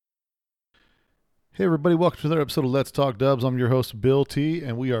Hey everybody, welcome to another episode of Let's Talk Dubs. I'm your host, Bill T,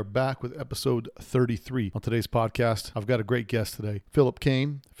 and we are back with episode 33. On today's podcast, I've got a great guest today, Philip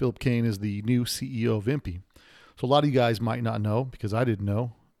Kane. Philip Kane is the new CEO of Impy. So a lot of you guys might not know, because I didn't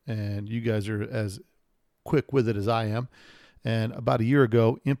know, and you guys are as quick with it as I am. And about a year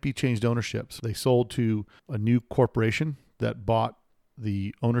ago, Impy changed ownerships. They sold to a new corporation that bought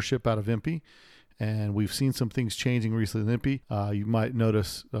the ownership out of Impy. And we've seen some things changing recently in Impy. You might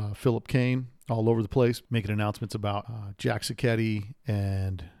notice Philip Kane all over the place making announcements about Jack Sacchetti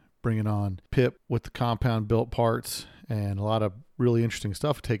and bringing on Pip with the compound built parts, and a lot of really interesting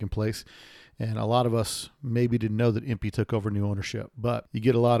stuff taking place. And a lot of us maybe didn't know that Impy took over new ownership, but you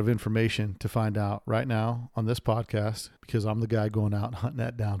get a lot of information to find out right now on this podcast, because I'm the guy going out and hunting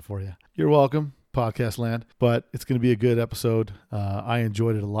that down for you. You're welcome, podcast land, but it's going to be a good episode. I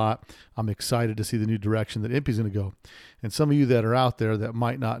enjoyed it a lot. I'm excited to see the new direction that Impy's going to go. And some of you that are out there that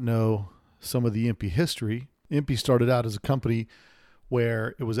might not know some of the Impy history, Impy started out as a company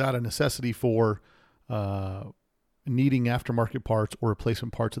where it was out of necessity for needing aftermarket parts or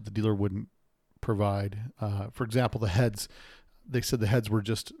replacement parts that the dealer wouldn't provide. For example, the heads, they said the heads were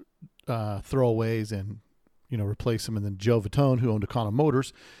just throwaways and, replace them. And then Joe Vitone, who owned Econo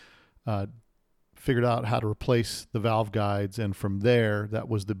Motors, figured out how to replace the valve guides, and from there, that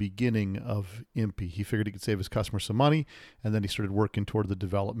was the beginning of Impy. He figured he could save his customers some money, and then he started working toward the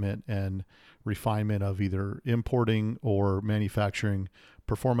development and refinement of either importing or manufacturing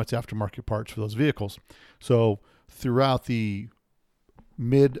performance aftermarket parts for those vehicles. So throughout the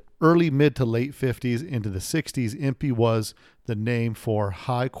early mid to late 50s into the 60s, Impy was the name for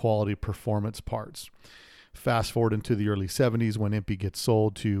high quality performance parts. Fast forward into the early 70s when Impy gets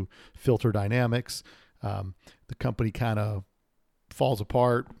sold to Filter Dynamics. The company kind of falls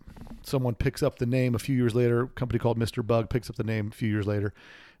apart. Someone picks up the name a few years later. A company called Mr. Bug picks up the name a few years later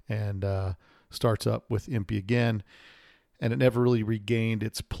and starts up with Impy again. And it never really regained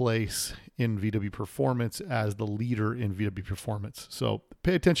its place in VW Performance as the leader in VW Performance. So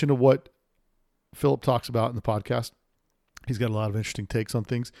pay attention to what Philip talks about in the podcast. He's got a lot of interesting takes on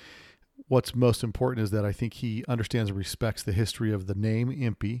things. What's most important is that I think he understands and respects the history of the name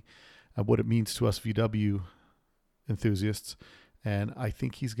Impy, what it means to us VW enthusiasts, and I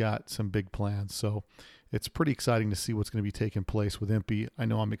think he's got some big plans. So it's pretty exciting to see what's going to be taking place with Impy. I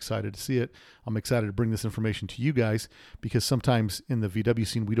know I'm excited to see it. I'm excited to bring this information to you guys, because sometimes in the VW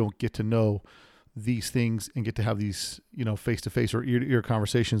scene, we don't get to know these things and get to have these, face-to-face or ear-to-ear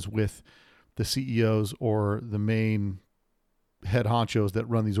conversations with the CEOs or the main head honchos that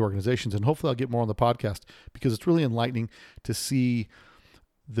run these organizations. And hopefully I'll get more on the podcast, because it's really enlightening to see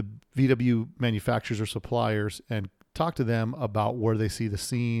the VW manufacturers or suppliers and talk to them about where they see the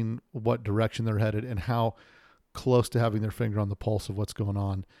scene, what direction they're headed, and how close to having their finger on the pulse of what's going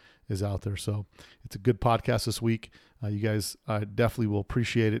on is out there. So it's a good podcast this week. You guys, I definitely will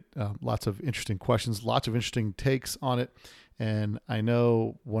appreciate it. Lots of interesting questions, lots of interesting takes on it. And I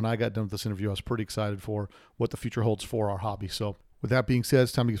know when I got done with this interview, I was pretty excited for what the future holds for our hobby. So with that being said,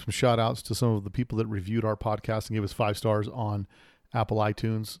 it's time to give some shout outs to some of the people that reviewed our podcast and gave us 5 stars on Apple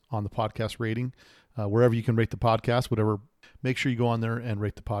iTunes on the podcast rating. Wherever you can rate the podcast, whatever, make sure you go on there and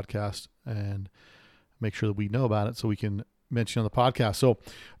rate the podcast and make sure that we know about it so we can mention on the podcast. So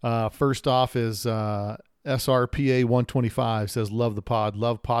first off is SRPA 125 says, love the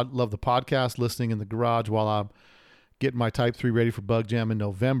love the podcast, listening in the garage while I'm getting my Type 3 ready for Bug Jam in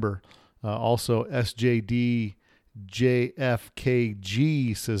November. Also, SJD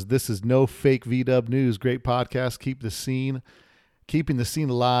JFKG says, this is no fake VW news. Great podcast. Keeping the scene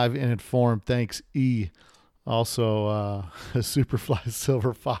alive and informed. Thanks, E. Also, Superfly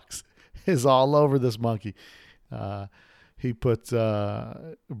Silver Fox is all over this monkey. He put,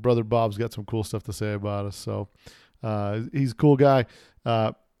 Brother Bob's got some cool stuff to say about us. So he's a cool guy.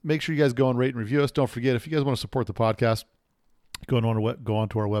 Make sure you guys go and rate and review us. Don't forget, if you guys want to support the podcast, go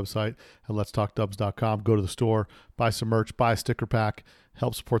onto our website at letstalkdubs.com. Go to the store, buy some merch, buy a sticker pack,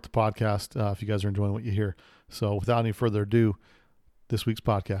 help support the podcast if you guys are enjoying what you hear. So without any further ado, this week's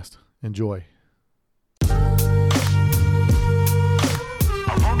podcast. Enjoy. A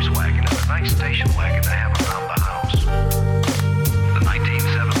Volkswagen is a nice station wagon to have around the house. The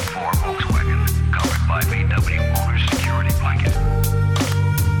 1974 Volkswagen, covered by VW Owner Security Blanket.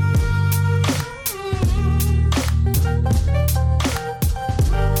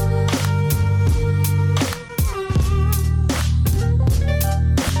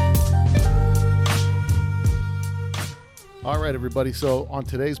 All right, everybody. So on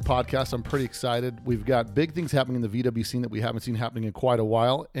today's podcast, I'm pretty excited. We've got big things happening in the VW scene that we haven't seen happening in quite a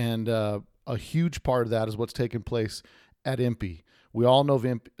while. And a huge part of that is what's taking place at Impy. We all know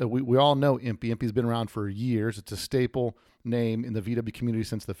we all know Impy. Impy's been around for years. It's a staple name in the VW community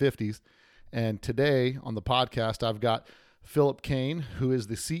since the 50s. And today on the podcast, I've got Philip Kane, who is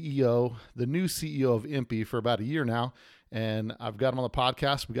the CEO, the new CEO of Impy for about a year now. And I've got him on the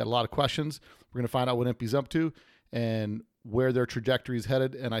podcast. We got a lot of questions. We're going to find out what Impy's up to and where their trajectory is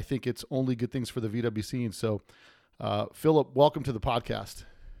headed. And I think it's only good things for the VW scene. So, Philip, welcome to the podcast.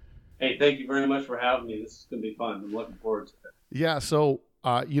 Hey, thank you very much for having me. This is going to be fun. I'm looking forward to it. Yeah. So,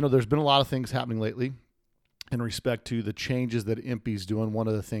 there's been a lot of things happening lately in respect to the changes that Impy's doing. One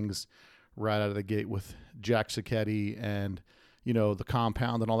of the things right out of the gate with Jack Sacchetti and, the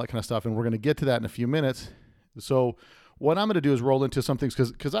compound and all that kind of stuff. And we're going to get to that in a few minutes. So what I'm going to do is roll into some things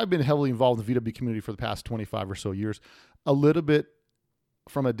because I've been heavily involved in the VW community for the past 25 or so years, a little bit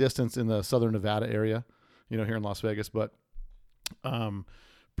from a distance in the Southern Nevada area, here in Las Vegas, but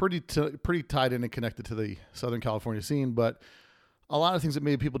pretty tied in and connected to the Southern California scene. But a lot of things that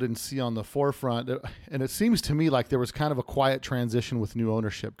maybe people didn't see on the forefront. And it seems to me like there was kind of a quiet transition with new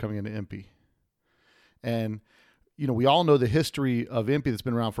ownership coming into Impy. And, we all know the history of Impy that's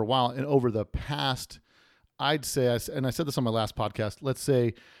been around for a while. And over the past, I'd say, and I said this on my last podcast, let's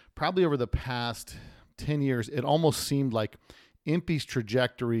say probably over the past 10 years, it almost seemed like Impy's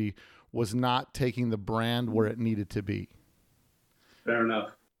trajectory was not taking the brand where it needed to be. Fair enough.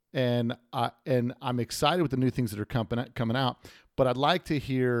 And I'm excited with the new things that are coming out. But I'd like to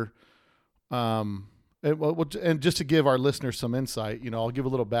hear, and just to give our listeners some insight, I'll give a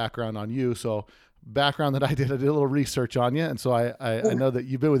little background on you. So background that I did a little research on you. And so I know that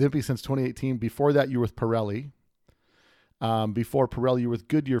you've been with Impy since 2018. Before that, you were with Pirelli. Before Pirelli, you were with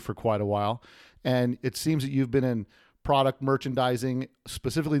Goodyear for quite a while. And it seems that you've been in product merchandising,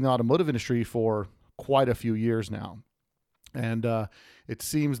 specifically in the automotive industry, for quite a few years now. And it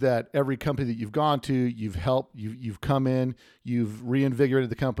seems that every company that you've gone to, you've helped, you've come in, you've reinvigorated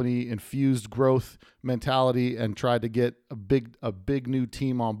the company, infused growth mentality, and tried to get a big new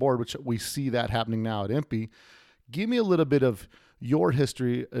team on board, which we see that happening now at Impy. Give me a little bit of your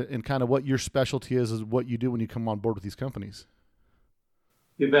history and kind of what your specialty is what you do when you come on board with these companies.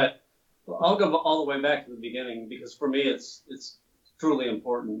 You bet. Well, I'll go all the way back to the beginning because for me it's truly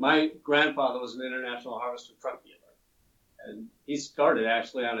important. My grandfather was an International Harvester truck dealer. And he started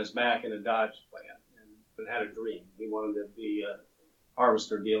actually on his back in a Dodge plant and had a dream. He wanted to be a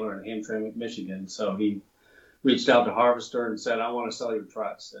Harvester dealer in Hamtramck, Michigan. So he reached out to Harvester and said, I want to sell your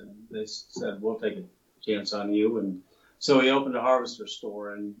trucks. And they said, we'll take a chance on you. And so he opened a Harvester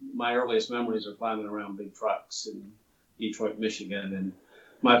store. And my earliest memories are climbing around big trucks in Detroit, Michigan. And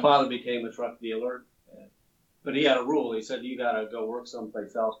my father became a truck dealer. But he had a rule. He said, you got to go work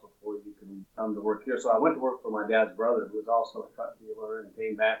someplace else before you can come to work here. So I went to work for my dad's brother, who was also a truck dealer, and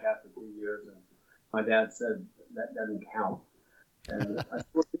came back after 2 years. And my dad said, that doesn't count. And I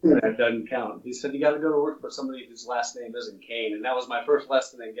said, that doesn't count. He said, you got to go to work for somebody whose last name isn't Kane. And that was my first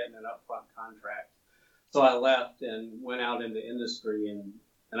lesson in getting an upfront contract. So I left and went out into industry,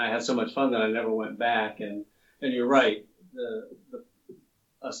 and I had so much fun that I never went back. And you're right. The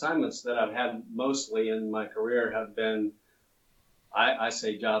assignments that I've had mostly in my career have been, I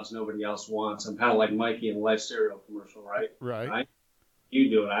say jobs nobody else wants. I'm kind of like Mikey in the Life cereal commercial, right? Right.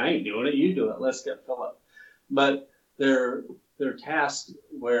 You do it. I ain't doing it. You do it. Let's get Philip. But they're tasks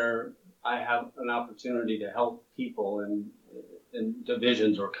where I have an opportunity to help people in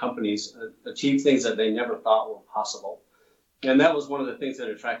divisions or companies achieve things that they never thought were possible. And that was one of the things that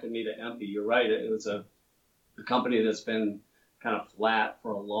attracted me to Impy. You're right. It was a company that's been kind of flat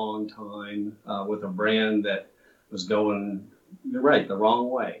for a long time with a brand that was going, you're right, the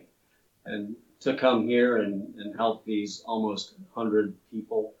wrong way. And to come here and help these almost 100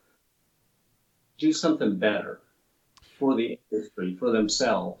 people do something better for the industry, for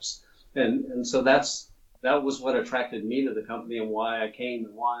themselves. And so that was what attracted me to the company and why I came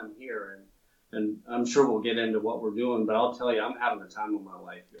and why I'm here. And I'm sure we'll get into what we're doing, but I'll tell you, I'm having the time of my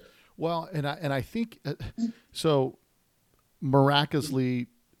life here. Well, and I think so. Miraculously,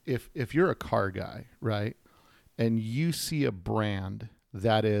 if you're a car guy, right, and you see a brand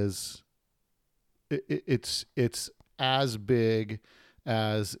that is, it's as big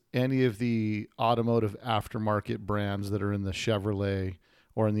as any of the automotive aftermarket brands that are in the Chevrolet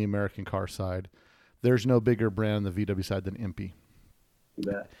or in the American car side, there's no bigger brand on the VW side than Impy.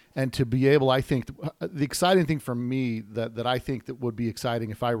 And to be able, I think the exciting thing for me that I think that would be exciting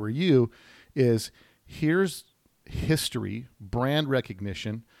if I were you is here's history, brand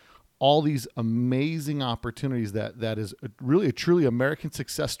recognition, all these amazing opportunities that is really a truly American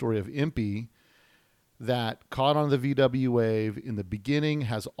success story of Impy that caught on the VW wave in the beginning,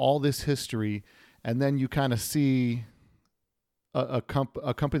 has all this history, and then you kind of see a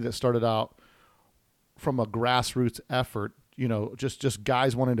company that started out from a grassroots effort, just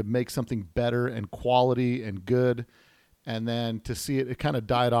guys wanting to make something better and quality and good. And then to see it kind of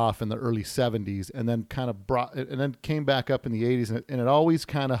died off in the early 70s and then then came back up in the 80s. And it always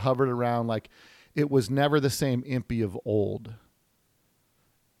kind of hovered around like it was never the same Impy of old,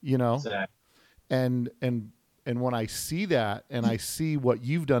 Exactly. And when I see that and I see what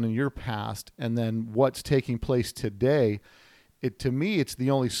you've done in your past and then what's taking place today, to me, it's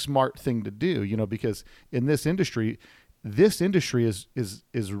the only smart thing to do, because in this industry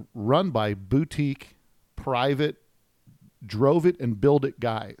is run by boutique, private, drove it and build it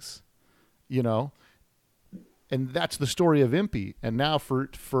guys, and that's the story of Impy. And now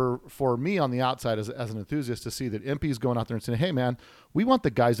for me on the outside as an enthusiast to see that Impy is going out there and saying, hey man, we want the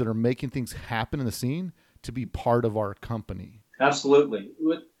guys that are making things happen in the scene to be part of our company. Absolutely.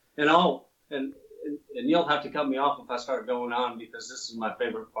 And you'll have to cut me off if I start going on because this is my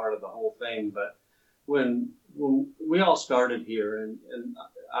favorite part of the whole thing. But when we all started here and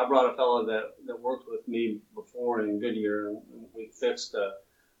I brought a fellow that worked with me before in Goodyear, and we fixed a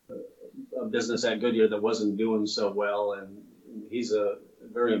business at Goodyear that wasn't doing so well, and he's a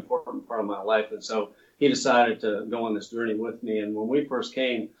very important part of my life, and so he decided to go on this journey with me. And when we first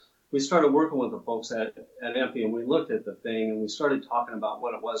came, we started working with the folks at Impy, and we looked at the thing, and we started talking about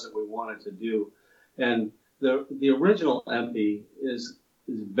what it was that we wanted to do. And the original Impy is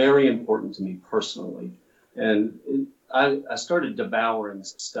very important to me personally, and I started devouring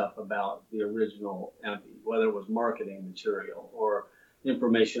stuff about the original Impy, whether it was marketing material or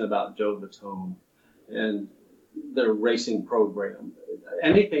information about Joe Vitone and their racing program.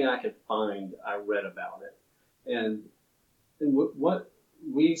 Anything I could find, I read about it. And what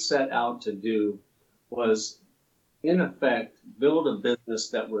we set out to do was, in effect, build a business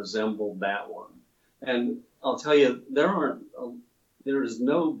that resembled that one. And I'll tell you, there is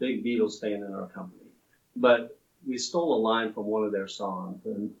no big Beatles fan in our company, but we stole a line from one of their songs,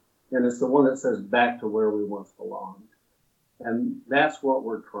 and it's the one that says, "Back to where we once belonged." And that's what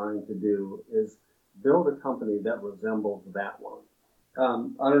we're trying to do, is build a company that resembles that one.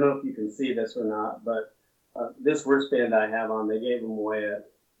 I don't know if you can see this or not, but this wristband I have on, they gave them away at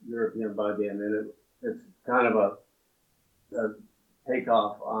European Bug In, and it's kind of a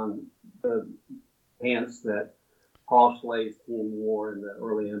takeoff on the pants that Paul Schle's team wore in the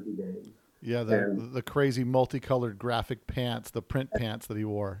early Impy days. Yeah, the crazy multicolored graphic pants, the print pants that he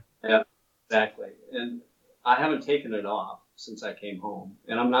wore. Yeah, exactly. And I haven't taken it off since I came home,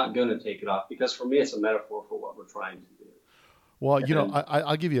 and I'm not going to take it off because for me it's a metaphor for what we're trying to do. Well,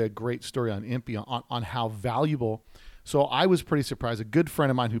 I'll give you a great story on Impy on how valuable. So I was pretty surprised. A good friend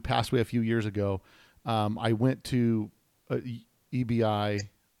of mine who passed away a few years ago, I went to EBI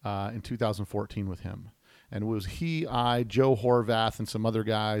in 2014 with him, and it was Joe Horvath, and some other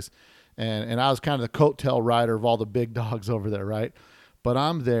guys. And I was kind of the coattail rider of all the big dogs over there, right? But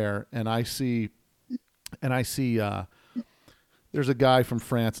I'm there, and I see there's a guy from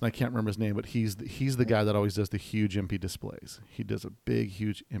France, and I can't remember his name, but he's the guy that always does the huge Impy displays. He does a big,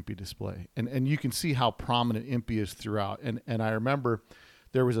 huge Impy display, and you can see how prominent Impy is throughout. And I remember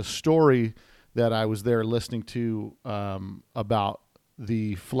there was a story that I was there listening to about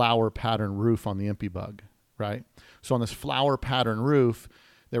the flower pattern roof on the Impy Bug, right? So on this flower pattern roof,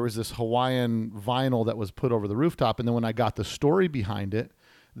 there was this Hawaiian vinyl that was put over the rooftop. And then when I got the story behind it,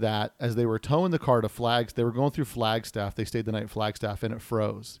 that as they were towing the car to Flags, they were going through Flagstaff. They stayed the night at Flagstaff, and it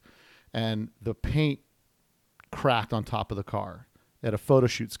froze. And the paint cracked on top of the car. They had a photo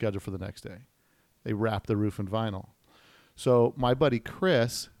shoot scheduled for the next day. They wrapped the roof in vinyl. So my buddy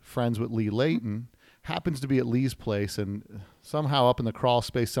Chris, friends with Lee Layton, happens to be at Lee's place, and somehow up in the crawl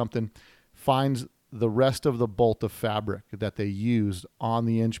space something finds the rest of the bolt of fabric that they used on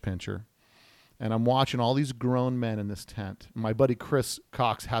the inch pincher. And I'm watching all these grown men in this tent. My buddy Chris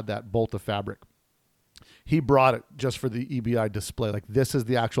Cox had that bolt of fabric. He brought it just for the EBI display. Like, this is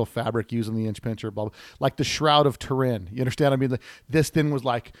the actual fabric used in the inch pincher, blah, blah. Like the Shroud of Turin. You understand? I mean, this thing was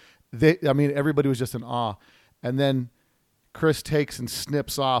like, everybody was just in awe. And then Chris takes and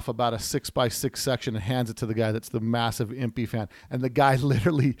snips off about a 6x6 section and hands it to the guy that's the massive Impy fan. And the guy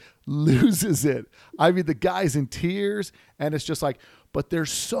literally loses it. I mean, the guy's in tears, and it's just like, but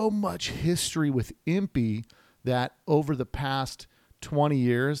there's so much history with Impy that over the past 20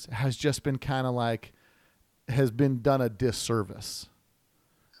 years has just been kind of like, has been done a disservice.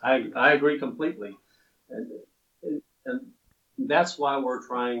 I agree completely. And that's why we're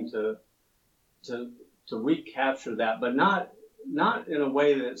trying to recapture that, but not in a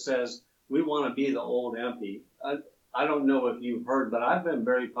way that says we want to be the old Impy. I don't know if you've heard, but I've been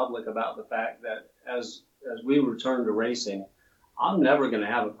very public about the fact that as we return to racing, I'm never going to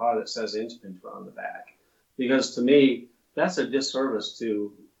have a car that says inch pincher on the back, because to me, that's a disservice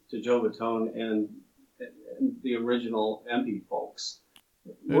to Joe Vitone and the original MP folks.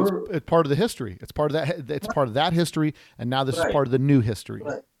 It's part of the history. It's part of that. It's part of that history, and now this is Right. part of the new history.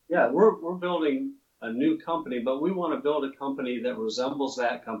 Right. Yeah, we're building a new company, but we want to build a company that resembles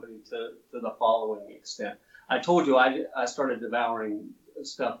that company to the following extent. I told you I started devouring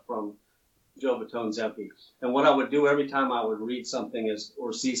stuff from Joe Vitone's MP, and what I would do every time I would read something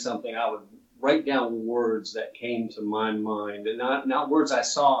or see something, I would write down words that came to my mind, and not words I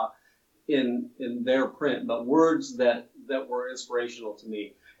saw in their print, but words that were inspirational to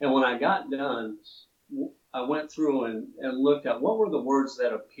me. And when I got done, I went through and looked at what were the words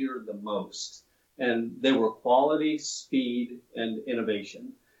that appeared the most. And they were quality, speed, and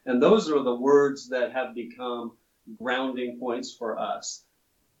innovation. And those are the words that have become grounding points for us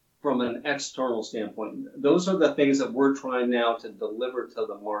from an external standpoint. Those are the things that we're trying now to deliver to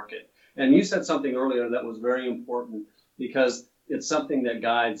the market. And you said something earlier that was very important, because it's something that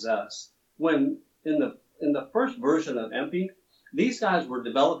guides us. When in the first version of MP, these guys were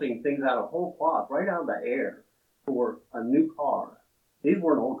developing things out of whole cloth, right out of the air, for a new car. These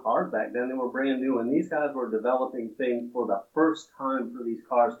weren't old cars back then, they were brand new, and these guys were developing things for the first time for these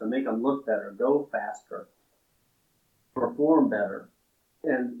cars to make them look better, go faster, perform better.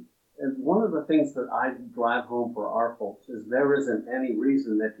 And one of the things that I drive home for our folks is there isn't any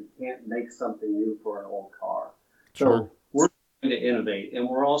reason that you can't make something new for an old car. Sure. So we're trying to innovate, and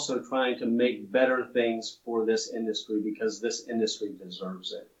we're also trying to make better things for this industry, because this industry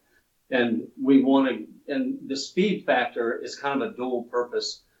deserves it. And we want to, and the speed factor is kind of a dual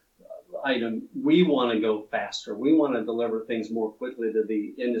purpose item. We want to go faster. We want to deliver things more quickly to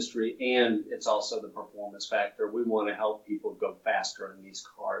the industry, and it's also the performance factor. We want to help people go faster in these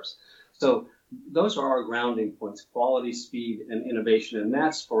cars. So those are our grounding points: quality, speed, and innovation. And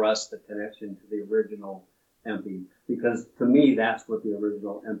that's for us the connection to the original MP, because to me, that's what the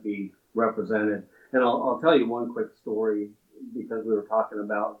original MP represented. And I'll tell you one quick story, because we were talking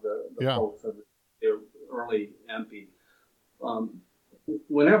about the folks of the early MP.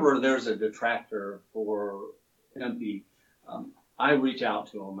 Whenever there's a detractor for MP, I reach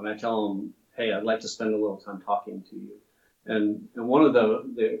out to them and I tell them, hey, I'd like to spend a little time talking to you. And one of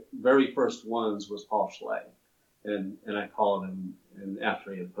the very first ones was Paul Schley. And I called him, and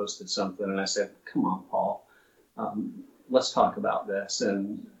after he had posted something, and I said, come on, Paul, let's talk about this.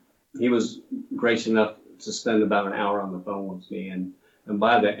 And he was gracious enough to spend about an hour on the phone with me, and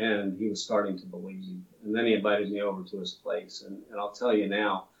by the end, he was starting to believe. And then he invited me over to his place, and I'll tell you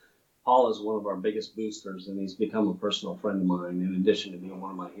now, Paul is one of our biggest boosters, and he's become a personal friend of mine, in addition to being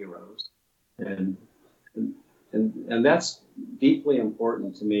one of my heroes. And that's deeply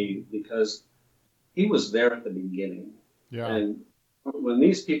important to me, because he was there at the beginning. Yeah. And when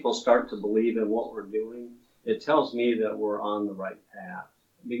these people start to believe in what we're doing, it tells me that we're on the right path.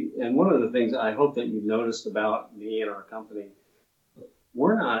 And one of the things I hope that you've noticed about me and our company,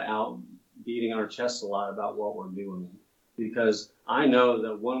 we're not out beating our chests a lot about what we're doing, because I know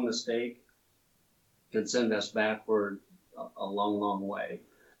that one mistake can send us backward a long, long way.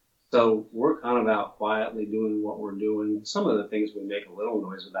 So we're kind of out quietly doing what we're doing. Some of the things we make a little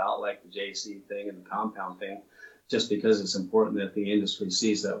noise about, like the JC thing and the compound thing, just because it's important that the industry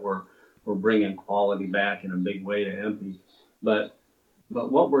sees that we're bringing quality back in a big way to MP. But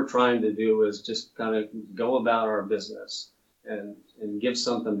what we're trying to do is just kind of go about our business and give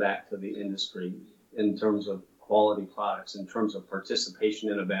something back to the industry in terms of quality products, in terms of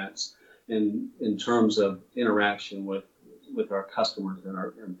participation in events, in terms of interaction with our customers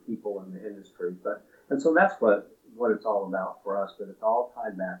and people in the industry. And so that's what it's all about for us, but it's all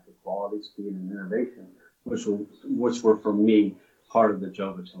tied back to quality, speed, and innovation, which were for me part of the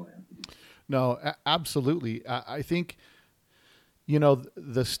Joe Vitone MP. No, absolutely. I think, you know,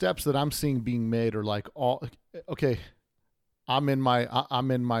 the steps that I'm seeing being made are like okay, I'm in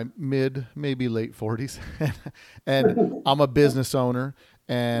my mid, maybe late 40s, and I'm a business owner,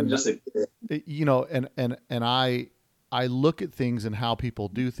 and you know, and I look at things and how people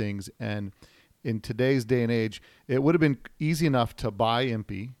do things, and in today's day and age, it would have been easy enough to buy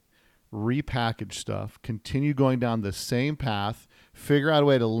MP, repackage stuff, continue going down the same path, figure out a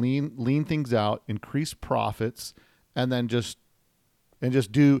way to lean things out, increase profits, and then just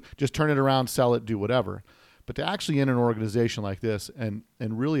turn it around, sell it, do whatever. But to actually in an organization like this and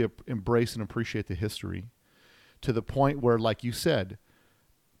really embrace and appreciate the history to the point where, like you said,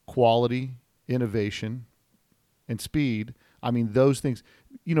 quality, innovation, and speed, I mean, those things,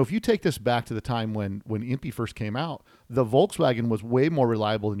 you know, if you take this back to the time when MP first came out, the Volkswagen was way more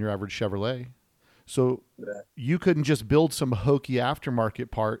reliable than your average Chevrolet. So Yeah. you couldn't just build some hokey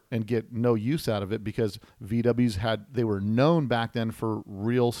aftermarket part and get no use out of it, because they were known back then for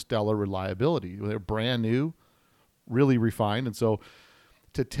real stellar reliability. They're brand new, really refined. And so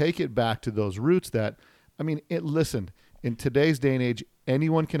to take it back to those roots listen, in today's day and age,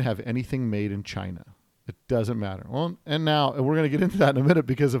 anyone can have anything made in China. It doesn't matter. Well, and we're going to get into that in a minute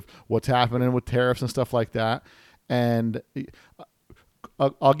because of what's happening with tariffs and stuff like that. And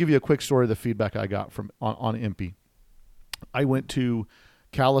I'll give you a quick story of the feedback I got on IMPI. I went to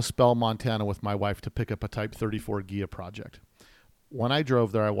Kalispell, Montana with my wife to pick up a Type 34 Ghia project. When I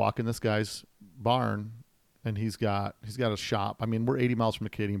drove there, I walk in this guy's barn, and he's got a shop. I mean, we're 80 miles from the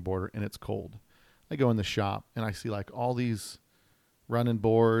Canadian border, and it's cold. I go in the shop, and I see like all these running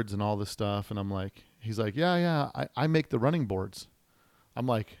boards and all this stuff, and I'm like, he's like, yeah, I make the running boards. I'm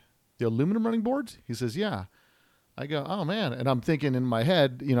like, the aluminum running boards? He says, yeah. I go, oh man. And I'm thinking in my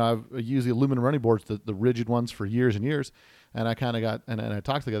head, I've used the aluminum running boards, the rigid ones, for years and years. And I kind of got, and I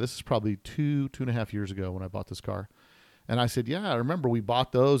talked to the guy, this is probably 2.5 years ago when I bought this car. And I said, yeah, I remember we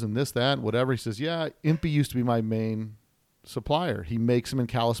bought those and this, that, whatever. He says, yeah, IMPI used to be my main supplier. He makes them in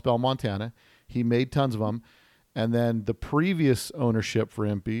Kalispell, Montana. He made tons of them. And then the previous ownership for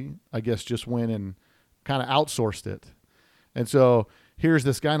IMPI, I guess, just went and kind of outsourced it. And so here's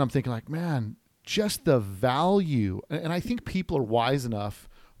this guy, and I'm thinking like, man, just the value. And I think people are wise enough.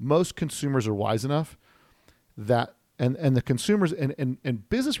 Most consumers are wise enough that, and the consumers and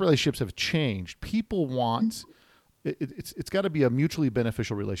business relationships have changed. People want, it's got to be a mutually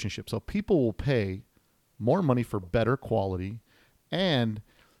beneficial relationship. So people will pay more money for better quality, and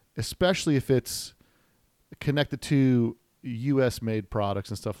especially if it's connected to U.S. made products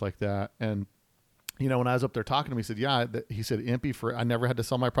and stuff like that. And when I was up there talking to him, he said, he said, IMPI, I never had to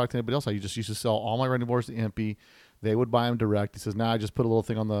sell my product to anybody else. I just used to sell all my running boards to IMPI. They would buy them direct. He says, now I just put a little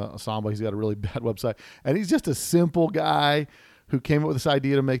thing on the Samba. He's got a really bad website. And he's just a simple guy who came up with this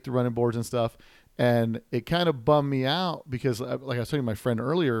idea to make the running boards and stuff. And it kind of bummed me out because, like I was telling my friend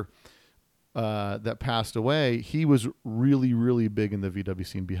earlier that passed away, he was really, really big in the VW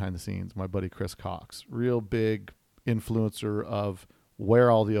scene behind the scenes. My buddy Chris Cox, real big influencer of where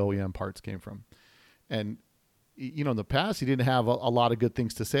all the OEM parts came from. And, in the past, he didn't have a lot of good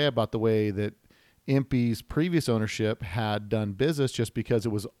things to say about the way that IMPI's previous ownership had done business, just because it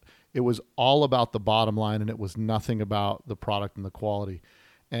was all about the bottom line and it was nothing about the product and the quality.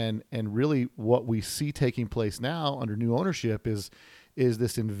 And really what we see taking place now under new ownership is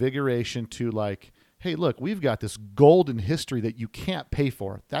this invigoration to like, hey, look, we've got this golden history that you can't pay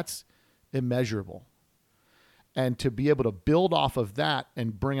for. That's immeasurable. And to be able to build off of that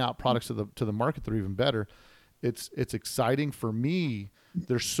and bring out products to the market that are even better, it's exciting for me.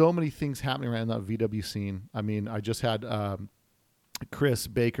 There's so many things happening around that VW scene. I mean, I just had Chris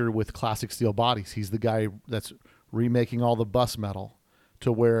Baker with Classic Steel Bodies. He's the guy that's remaking all the bus metal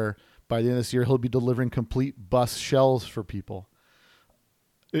to where by the end of this year he'll be delivering complete bus shells for people.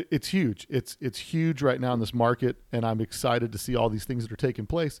 It's huge. It's huge right now in this market, and I'm excited to see all these things that are taking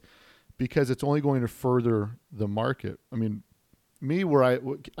place, because it's only going to further the market. I mean,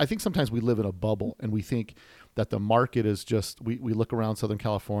 I think sometimes we live in a bubble and we think that the market is just, we look around Southern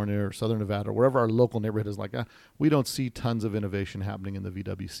California or Southern Nevada or wherever our local neighborhood is like, we don't see tons of innovation happening in the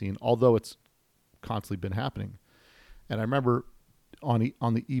VW scene, although it's constantly been happening. And I remember on the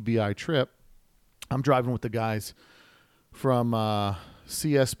EBI trip, I'm driving with the guys from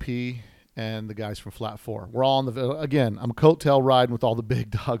CSP and the guys from Flat 4. We're all again, I'm a coattail riding with all the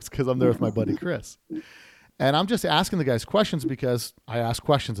big dogs because I'm there with my buddy Chris. And I'm just asking the guys questions because I ask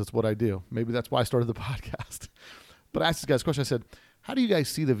questions. That's what I do. Maybe that's why I started the podcast. But I asked these guys a question. I said, how do you guys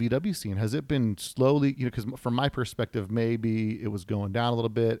see the VW scene? Has it been slowly, because from my perspective, maybe it was going down a little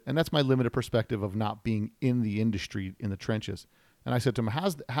bit. And that's my limited perspective of not being in the industry, in the trenches. And I said to them,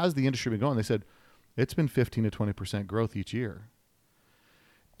 how's the industry been going? They said, it's been 15 to 20% growth each year.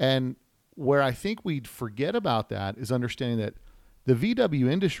 And where I think we'd forget about that is understanding that the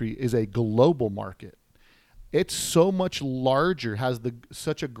VW industry is a global market. It's so much larger, has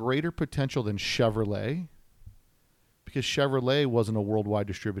such a greater potential than Chevrolet, because Chevrolet wasn't a worldwide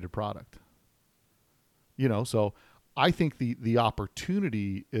distributed product. So I think the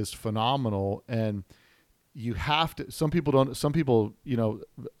opportunity is phenomenal, and you have to, some people,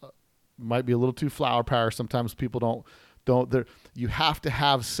 might be a little too flower power. Sometimes people you have to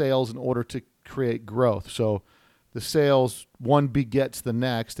have sales in order to create growth. So the sales, one begets the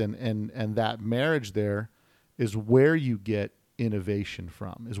next, and that marriage there is where you get innovation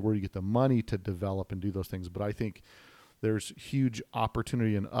from, is where you get the money to develop and do those things. But I think there's huge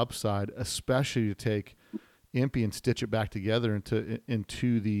opportunity and upside, especially to take IMPI and stitch it back together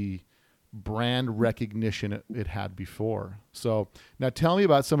into the brand recognition it had before. So now tell me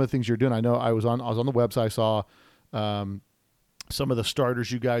about some of the things you're doing. I know I was on the website. I saw some of the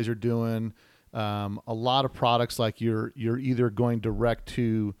starters you guys are doing. A lot of products, like you're either going direct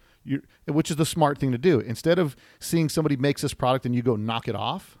to you, which is the smart thing to do. Instead of seeing somebody makes this product and you go knock it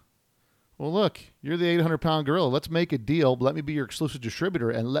off. Well, look, you're the 800-pound gorilla. Let's make a deal. Let me be your exclusive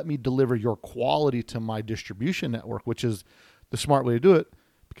distributor and let me deliver your quality to my distribution network, which is the smart way to do it,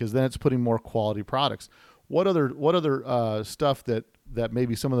 because then it's putting more quality products. What other stuff that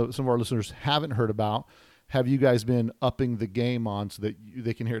maybe some of our listeners haven't heard about have you guys been upping the game on so that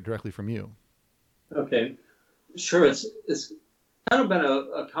they can hear it directly from you? Okay, sure. It's kind of been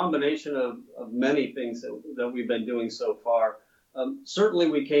a combination of many things that we've been doing so far. Certainly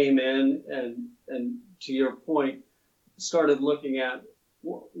we came in and to your point, started looking at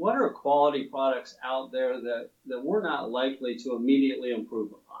what are quality products out there that we're not likely to immediately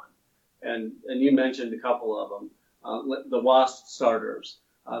improve upon. And you mentioned a couple of them, the WASP starters.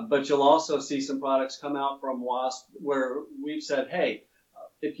 But you'll also see some products come out from WASP where we've said, hey,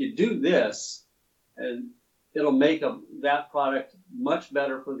 if you do this, and it'll make that product much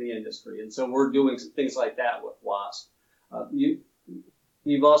better for the industry. And so we're doing things like that with WASP.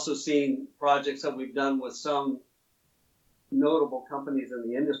 You've also seen projects that we've done with some notable companies in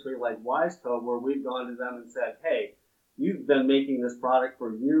the industry like Wiseco, where we've gone to them and said, hey, you've been making this product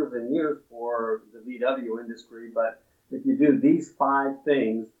for years and years for the VW industry, but if you do these 5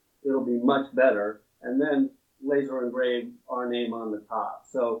 things, it'll be much better. And then laser engrave our name on the top.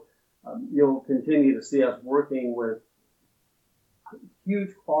 So you'll continue to see us working with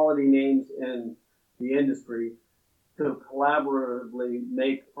huge quality names in the industry to collaboratively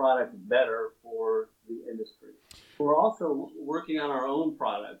make products better for the industry. We're also working on our own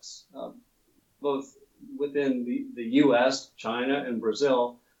products, both within the U.S., China, and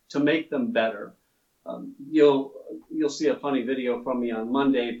Brazil, to make them better. You'll see a funny video from me on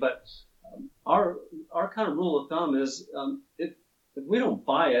Monday, but our kind of rule of thumb is if we don't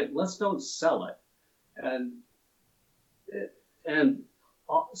buy it, let's don't sell it. And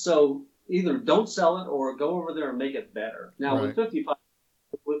so either don't sell it or go over there and make it better. Now, right.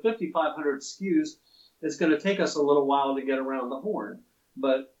 with 5,500 SKUs, it's going to take us a little while to get around the horn,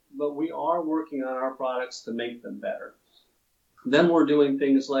 but we are working on our products to make them better. Then we're doing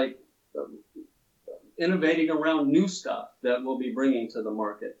things like innovating around new stuff that we'll be bringing to the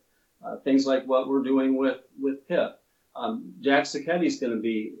market. Things like what we're doing with PIP. Jack Sacchetti's going to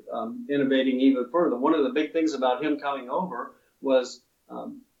be innovating even further. One of the big things about him coming over was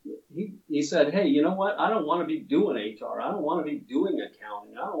he said, hey, you know what? I don't want to be doing HR. I don't want to be doing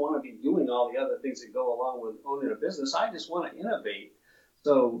accounting. I don't want to be doing all the other things that go along with owning a business. I just want to innovate.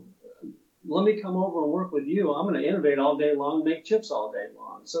 So let me come over and work with you. I'm going to innovate all day long, make chips all day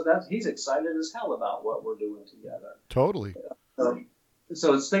long. So he's excited as hell about what we're doing together. Totally.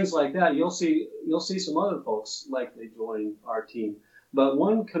 So it's things like that. You'll see some other folks likely join our team. But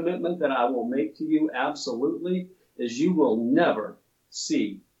one commitment that I will make to you absolutely is you will never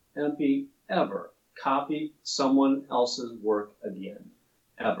see MP ever copy someone else's work again,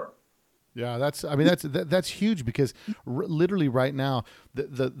 ever. Yeah, that's huge, because literally right now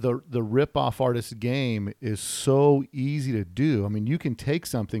the rip-off artist game is so easy to do. I mean, you can take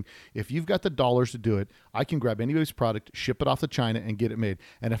something, if you've got the dollars to do it, I can grab anybody's product, ship it off to China, and get it made.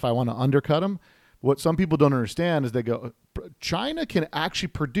 And if I want to undercut them, what some people don't understand is they go, China can actually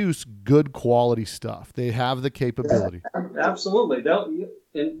produce good quality stuff. They have the capability. Absolutely.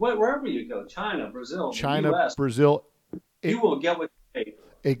 And wherever you go, China, Brazil, US, Brazil, you will get what you pay for.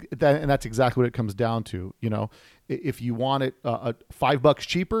 And that's exactly what it comes down to. You know, if you want it $5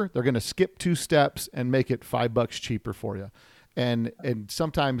 cheaper, they're going to skip 2 steps and make it $5 cheaper for you. And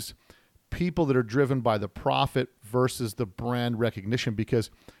sometimes people that are driven by the profit versus the brand recognition,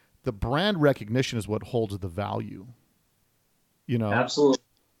 because the brand recognition is what holds the value. You know, absolutely.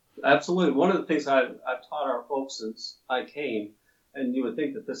 One of the things I've taught our folks since I came, and you would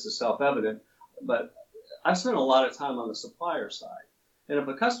think that this is self-evident, but I've spent a lot of time on the supplier side. And if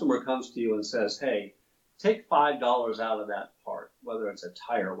a customer comes to you and says, hey, take $5 out of that part, whether it's a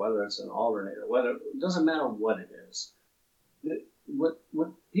tire, whether it's an alternator, it doesn't matter what it is. What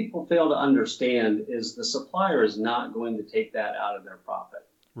people fail to understand is the supplier is not going to take that out of their profit.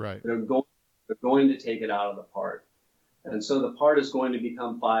 Right. They're going to take it out of the part. And so the part is going to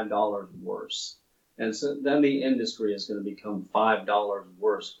become $5 worse. And so then the industry is going to become $5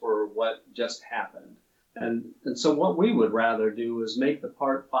 worse for what just happened. And so what we would rather do is make the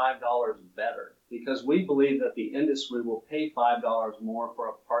part $5 better, because we believe that the industry will pay $5 more for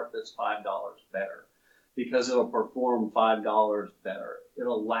a part that's $5 better. because it'll perform $5 better.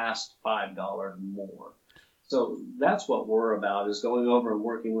 It'll last $5 more. So that's what we're about, is going over and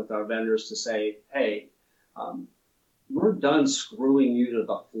working with our vendors to say, hey, we're done screwing you to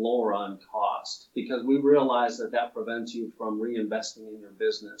the floor on cost, because we realize that that prevents you from reinvesting in your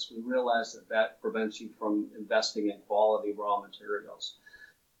business. We realize that that prevents you from investing in quality raw materials.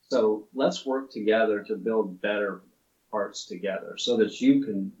 So let's work together to build better parts together so that you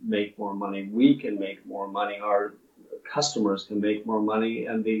can make more money, we can make more money, our customers can make more money,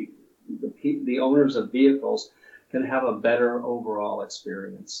 and the owners of vehicles can have a better overall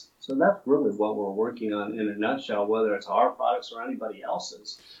experience. So that's really what we're working on in a nutshell, whether it's our products or anybody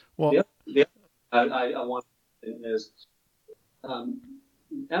else's. Well, the other I want to say is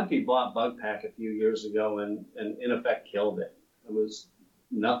MP bought BugPack a few years ago and in effect killed it. It was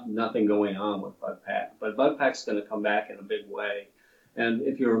nothing going on with BugPack, but BugPack's going to come back in a big way. And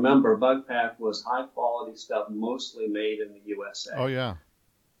if you remember, BugPack was high quality stuff, mostly made in the USA. oh yeah.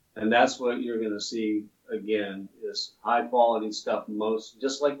 And that's what you're going to see again, is high quality stuff,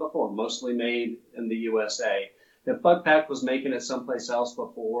 just like before, mostly made in the USA. If BugPack was making it someplace else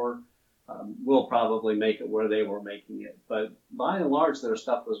before, we'll probably make it where they were making it. But by and large, their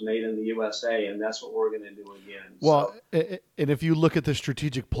stuff was made in the USA, and that's what we're going to do again. Well, and if you look at the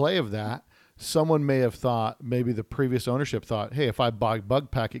strategic play of that, someone may have thought, maybe the previous ownership thought, hey, if I buy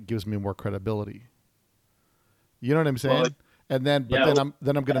BugPack, it gives me more credibility. You know what I'm saying? Well, and then, but yeah,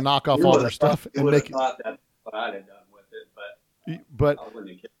 then I'm going to knock off all their stuff and make it. Thought that's what I'd have done with it, But I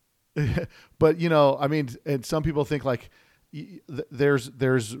wouldn't have. but you know, I mean, and some people think like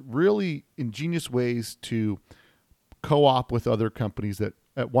there's really ingenious ways to co-op with other companies that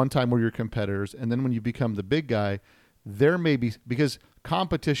at one time were your competitors, and then when you become the big guy, there may be, because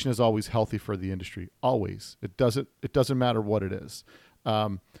competition is always healthy for the industry. Always, it doesn't matter what it is.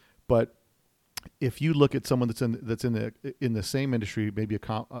 But if you look at someone that's in the same industry, maybe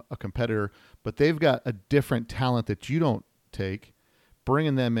a competitor, but they've got a different talent that you don't take,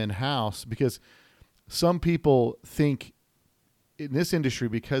 bringing them in house, because some people think in this industry,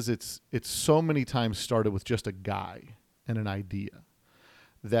 because it's so many times started with just a guy and an idea,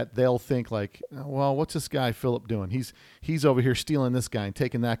 that they'll think like, well, what's this guy Philip doing? He's over here stealing this guy and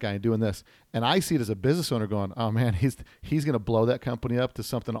taking that guy and doing this. And I see it as a business owner going, oh man, he's going to blow that company up to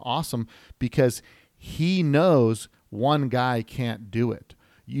something awesome, because he knows one guy can't do it.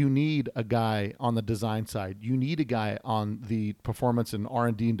 You need a guy on the design side. You need a guy on the performance and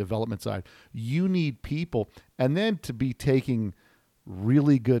R&D and development side. You need people. And then to be taking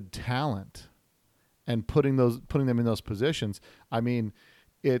really good talent and putting them in those positions. I mean,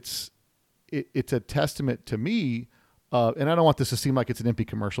 it's a testament to me. And I don't want this to seem like it's an MP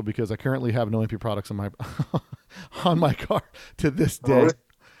commercial, because I currently have no MP products on my on my car to this day.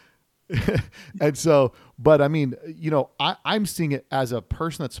 And so, but I mean, you know, I'm seeing it as a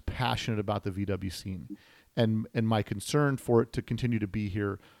person that's passionate about the VW scene, and my concern for it to continue to be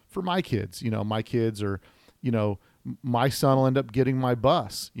here for my kids. You know, my kids are, you know, my son will end up getting my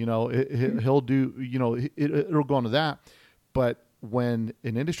bus. You know, he'll do, you know, it'll go into that. But when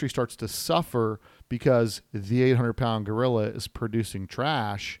an industry starts to suffer because the 800-pound gorilla is producing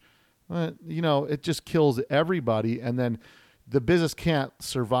trash, you know, it just kills everybody. And then the business can't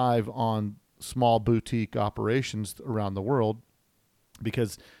survive on small boutique operations around the world,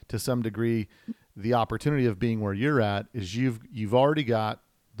 because to some degree, the opportunity of being where you're at is you've already got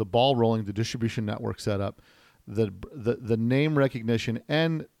the ball rolling, the distribution network set up, the name recognition,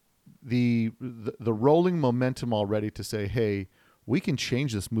 and the rolling momentum already to say, hey, we can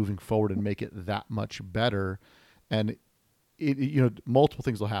change this moving forward and make it that much better. And you know, multiple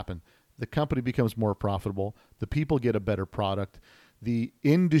things will happen. The company becomes more profitable. The people get a better product. The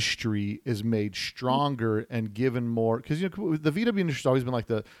industry is made stronger and given more, because, you know, the VW industry has always been like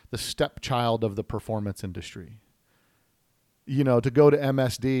the stepchild of the performance industry. You know, to go to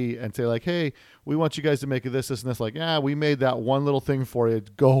MSD and say like, hey, we want you guys to make this, and this, like, yeah, we made that one little thing for you.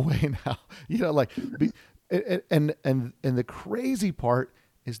 Go away now. You know, like, and the crazy part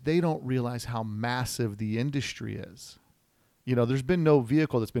is they don't realize how massive the industry is. You know, there's been no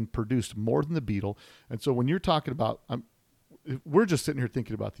vehicle that's been produced more than the Beetle. And so when you're talking about, we're just sitting here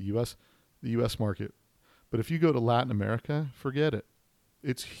thinking about the U.S. market. But if you go to Latin America, forget it.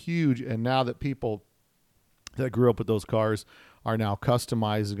 It's huge. And now that people that grew up with those cars are now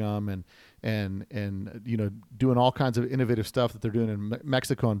customizing them and you know, doing all kinds of innovative stuff that they're doing in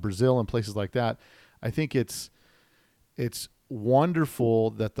Mexico and Brazil and places like that. I think it's wonderful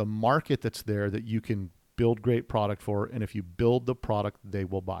that the market that's there, that you can build great product for, and if you build the product, they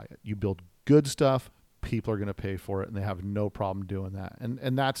will buy it. You build good stuff, people are going to pay for it, and they have no problem doing that.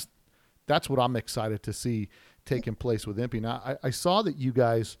 And that's that's what I'm excited to see taking place with Impy. Now, I saw that you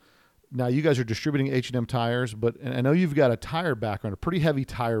guys are distributing H&M tires, and I know you've got a tire background, a pretty heavy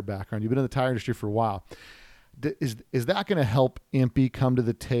tire background. You've been in the tire industry for a while. Is that going to help Impy come to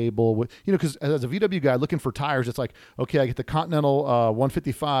the table with, because as a VW guy looking for tires, it's like, okay, I get the Continental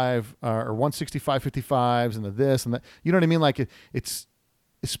 155 or 165 55s and the this and that. You know what I mean? Like it's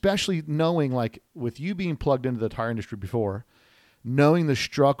especially knowing, like, with you being plugged into the tire industry before, knowing the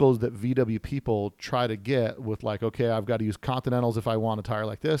struggles that VW people try to get with, like, okay, I've got to use Continentals if I want a tire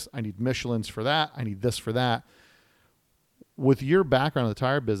like this. I need Michelins for that. I need this for that. With your background in the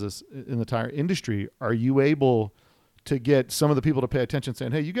tire business, in the tire industry, are you able to get some of the people to pay attention,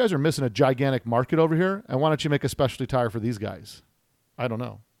 saying, hey, you guys are missing a gigantic market over here, and why don't you make a specialty tire for these guys? I don't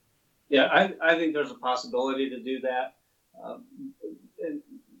know. Yeah, I think there's a possibility to do that.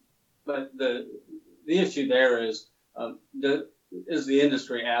 But the issue there is the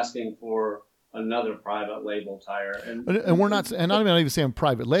industry asking for another private label tire? And we're not, and I'm not even saying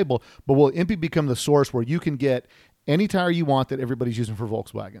private label, but will Impy become the source where you can get any tire you want that everybody's using for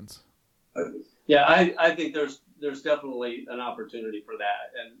Volkswagens? Yeah, I think there's definitely an opportunity for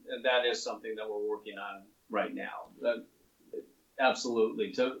that, and that is something that we're working on right now.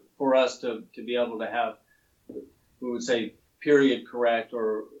 Absolutely, for us to be able to have, we would say, period correct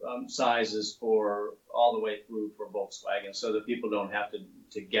or sizes for all the way through for Volkswagen, so that people don't have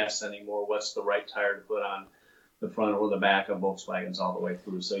to guess anymore what's the right tire to put on the front or the back of Volkswagens all the way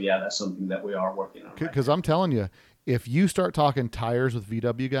through. So yeah, that's something that we are working on. Because I'm telling you, if you start talking tires with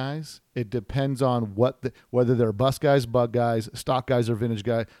VW guys, it depends on whether they're bus guys, bug guys, stock guys or vintage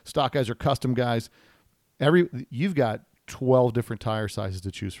guys, stock guys or custom guys. You've got 12 different tire sizes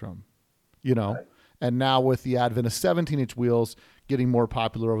to choose from, Right. And now with the advent of 17-inch wheels getting more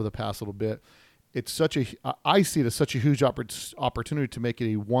popular over the past little bit, I see it as such a huge opportunity to make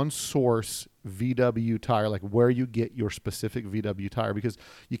it a one-source VW tire, like where you get your specific VW tire, because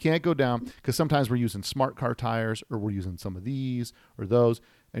you can't go down, because sometimes we're using smart car tires or we're using some of these or those,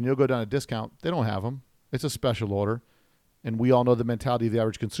 and you'll go down a discount. They don't have them. It's a special order. And we all know the mentality of the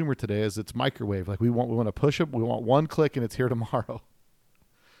average consumer today is it's microwave. Like we want to push it. We want one click and it's here tomorrow.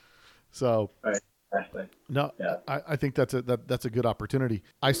 So. Right. Exactly. No, yeah. I think that's a good opportunity.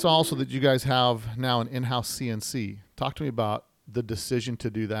 I saw also that you guys have now an in-house CNC. Talk to me about the decision to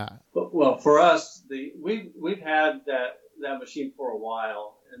do that. Well, for us, we've had that machine for a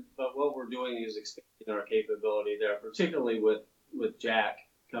while, but what we're doing is expanding our capability there, particularly with Jack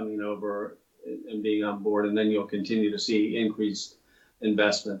coming over and being on board, and then you'll continue to see increased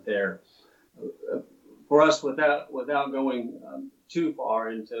investment there. For us, without going too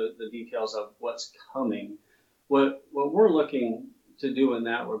far into the details of what's coming, what we're looking to do in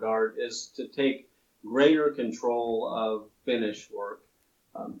that regard is to take greater control of finish work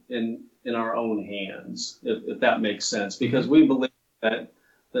in our own hands, if that makes sense, because we believe that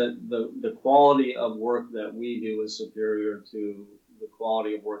the quality of work that we do is superior to the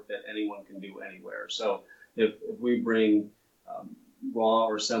quality of work that anyone can do anywhere. So if we bring raw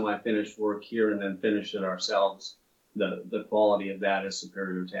or semi-finished work here and then finish it ourselves, the quality of that is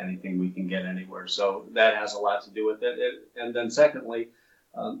superior to anything we can get anywhere. So that has a lot to do with it. And then secondly,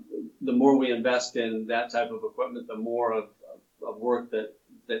 the more we invest in that type of equipment, the more of work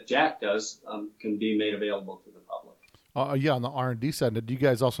that Jack does can be made available to the public. Yeah, on the R&D side, do you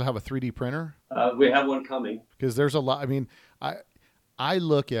guys also have a 3D printer? We have one coming. Because there's a lot. I mean, I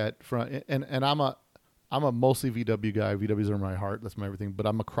look at and I'm a mostly VW guy. VWs are my heart. That's my everything. But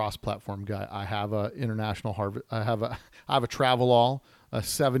I'm a cross-platform guy. I have a international harvest. I have a Travel-All, a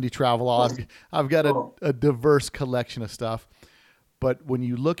 70 Travel-All. I've got a diverse collection of stuff. But when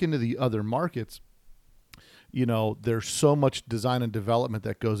you look into the other markets, there's so much design and development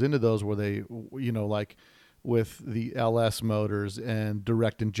that goes into those where they, like with the LS motors and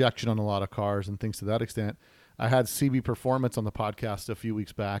direct injection on a lot of cars and things to that extent. I had CB Performance on the podcast a few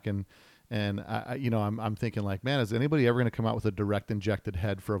weeks back, and I'm thinking like, man, is anybody ever going to come out with a direct injected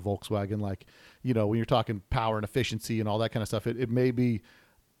head for a Volkswagen? Like, when you're talking power and efficiency and all that kind of stuff, it may be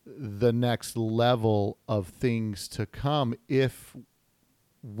the next level of things to come if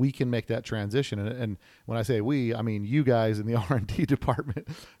we can make that transition. And when I say we, I mean you guys in the R&D department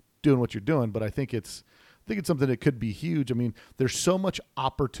doing what you're doing. But I think it's something that could be huge. I mean, there's so much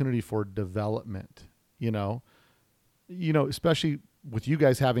opportunity for development, especially with you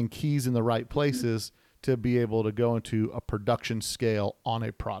guys having keys in the right places to be able to go into a production scale on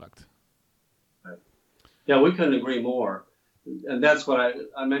a product. Right. Yeah, we couldn't agree more. And that's what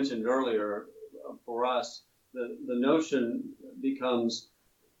I mentioned earlier. For us, the notion becomes,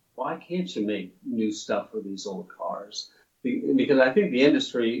 why can't you make new stuff for these old cars? because I think the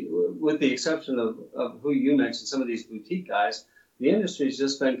industry, with the exception of who you mentioned, some of these boutique guys, the industry's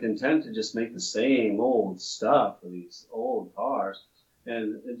just been content to just make the same old stuff for these old cars,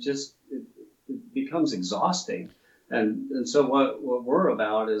 and it becomes exhausting. And so what we're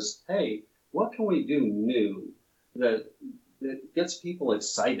about is, hey, what can we do new that gets people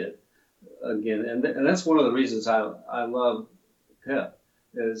excited again? And that's one of the reasons I love Pip,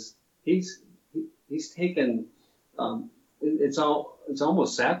 is he's taken. It's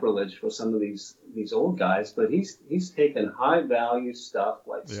almost sacrilege for some of these old guys, but he's taken high value stuff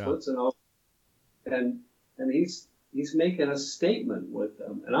like splits and all, and he's making a statement with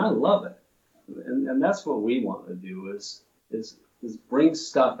them, and I love it. And that's what we want to do is bring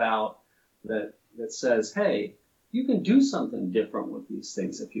stuff out that says, hey, you can do something different with these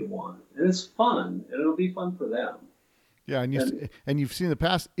things if you want, and it's fun, and it'll be fun for them. Yeah, and you've seen in the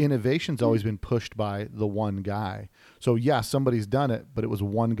past, innovation's always been pushed by the one guy. So yeah, somebody's done it, but it was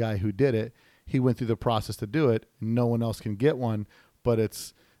one guy who did it. He went through the process to do it. No one else can get one, but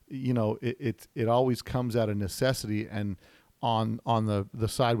it's, it always comes out of necessity. And on the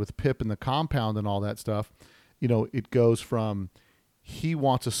side with Pip and the compound and all that stuff, it goes from, he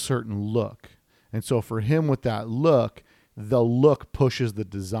wants a certain look. And so for him with that look, the look pushes the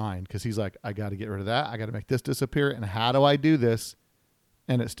design, because he's like, I got to get rid of that. I got to make this disappear. And how do I do this?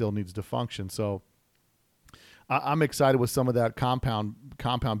 And it still needs to function. So I'm excited with some of that compound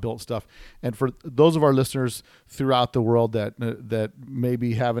built stuff. And for those of our listeners throughout the world that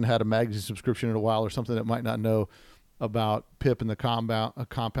maybe haven't had a magazine subscription in a while, or something that might not know about Pip and the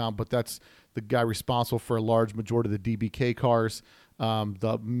compound, but that's the guy responsible for a large majority of the DBK cars.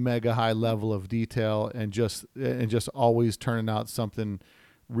 The mega high level of detail, and just always turning out something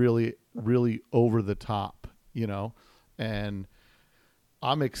really, really over the top, and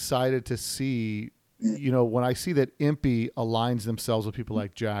I'm excited to see, when I see that Impy aligns themselves with people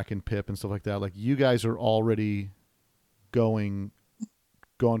like Jack and Pip and stuff like that, like you guys are already going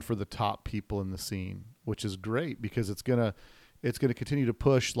for the top people in the scene, which is great, because it's going to continue to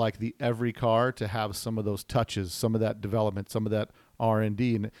push like the every car to have some of those touches, some of that development, some of that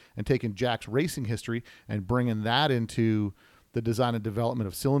R&D, and taking Jack's racing history and bringing that into the design and development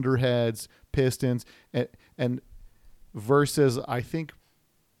of cylinder heads, pistons, and versus, I think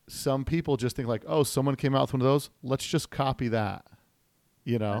some people just think like, oh, someone came out with one of those, let's just copy that,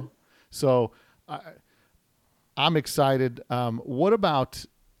 So I'm excited. What about,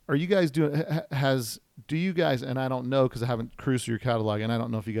 are you guys doing, do you guys, and I don't know because I haven't cruised through your catalog, and I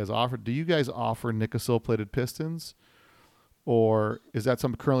don't know if you guys do you guys offer Nikasil plated pistons? Or is that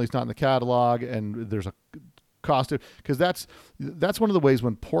something currently is not in the catalog and there's a cost? Because that's one of the ways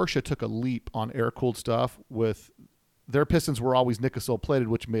when Porsche took a leap on air-cooled stuff with their pistons were always Nikasil plated,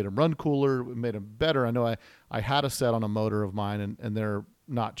 which made them run cooler, made them better. I know I had a set on a motor of mine, and they're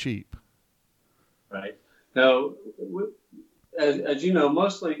not cheap. Right. Now, as you know,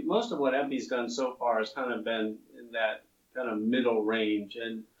 most of what Impy's done so far has kind of been in that kind of middle range,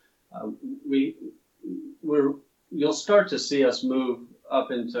 and you'll start to see us move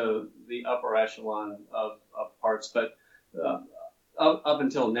up into the upper echelon of parts, but up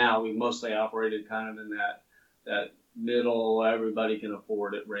until now, we've mostly operated kind of in that middle, everybody can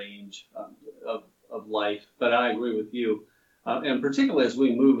afford it range of life. But I agree with you, and particularly as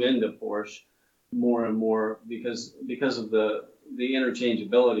we move into Porsche more and more, because of the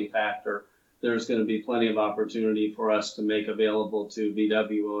interchangeability factor, there's going to be plenty of opportunity for us to make available to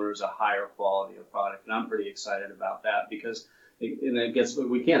VW owners a higher quality of product. And I'm pretty excited about that, because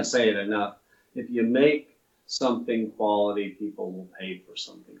we can't say it enough. If you make something quality, people will pay for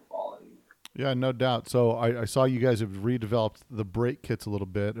something quality. Yeah, no doubt. So I saw you guys have redeveloped the brake kits a little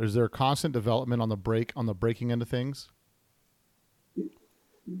bit. Is there constant development on the braking end of things?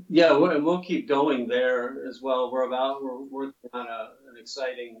 Yeah, we'll keep going there as well. We're working on an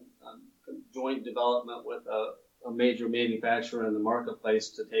exciting joint development with a major manufacturer in the marketplace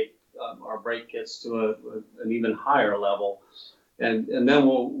to take our brake kits to an even higher level, and then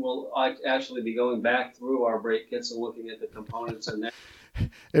we'll actually be going back through our brake kits and looking at the components and that.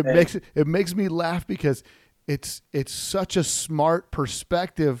 It makes me laugh, because it's such a smart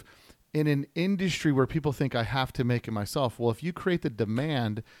perspective in an industry where people think I have to make it myself. Well, if you create the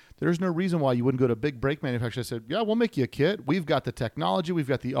demand, there's no reason why you wouldn't go to a big brake manufacturer and say, yeah, we'll make you a kit. We've got the technology. We've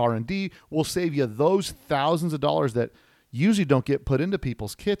got the R&D. We'll save you those thousands of dollars that usually don't get put into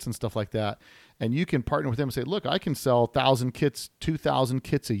people's kits and stuff like that. And you can partner with them and say, look, I can sell 1,000 kits, 2,000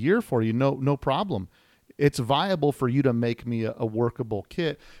 kits a year for you. No problem. It's viable for you to make me a workable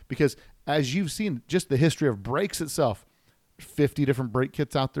kit, because as you've seen, just the history of brakes itself, 50 different brake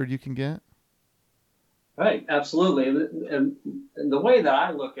kits out there you can get. Right, absolutely. And the way that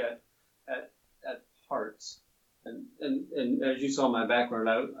I look at parts, and as you saw my background,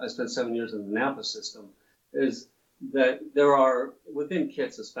 I spent 7 years in the Napa system, is that there are, within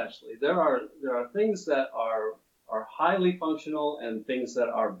kits especially, there are things that are highly functional and things that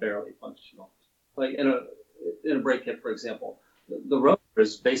are barely functional. Like in a brake kit, for example, the rotor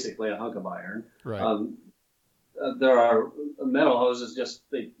is basically a hunk of iron. Right. There are metal hoses, just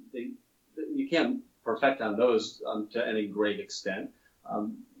you can't perfect on those to any great extent.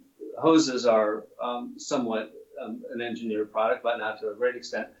 Um, Hoses are somewhat an engineered product, but not to a great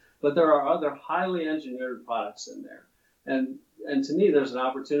extent. But there are other highly engineered products in there, and to me, there's an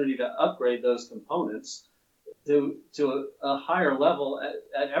opportunity to upgrade those components to a higher level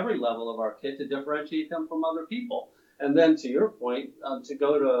at every level of our kit to differentiate them from other people. And then, to your point, to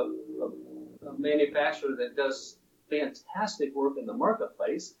go to a manufacturer that does fantastic work in the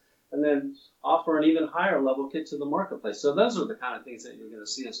marketplace, and then offer an even higher level kit to the marketplace. So those are the kind of things that you're going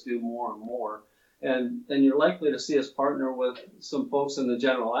to see us do more and more. And you're likely to see us partner with some folks in the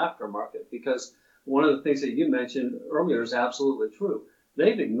general aftermarket, because one of the things that you mentioned earlier is absolutely true.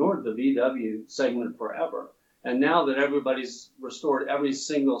 They've ignored the VW segment forever. And now that everybody's restored every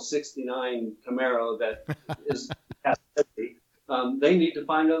single 69 Camaro that is empty, they need to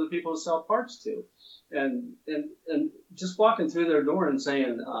find other people to sell parts to. And just walking through their door and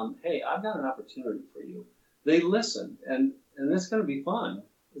saying, hey, I've got an opportunity for you. They listen, and it's going to be fun.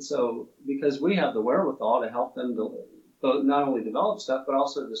 So, because we have the wherewithal to help them not only develop stuff, but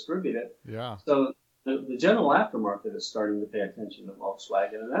also distribute it. Yeah. So the general aftermarket is starting to pay attention to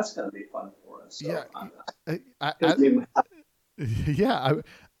Volkswagen, and that's going to be fun for us. So yeah.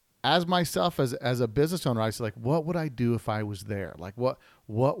 As myself, as a business owner, I was like, what would I do if I was there? Like, what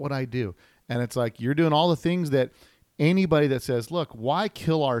would I do? And it's like, you're doing all the things that anybody that says, look, why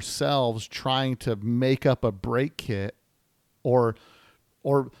kill ourselves trying to make up a brake kit or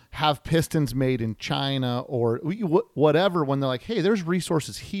have pistons made in China or whatever, when they're like, hey, there's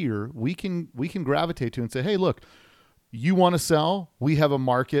resources here we can gravitate to and say, hey, look, you want to sell? We have a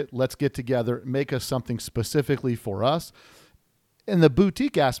market. Let's get together, make us something specifically for us. And the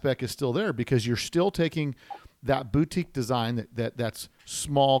boutique aspect is still there, because you're still taking that boutique design that's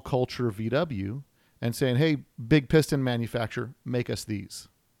small culture VW and saying, hey, big piston manufacturer, make us these.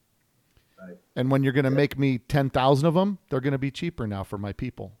 Right. And when you're going to make me 10,000 of them, they're going to be cheaper now for my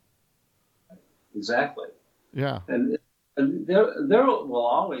people. Exactly. Yeah. And there will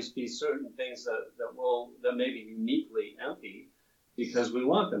always be certain things that may be uniquely empty, because we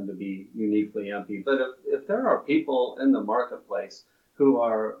want them to be uniquely empty. But if there are people in the marketplace who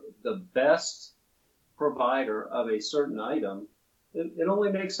are the best provider of a certain item, it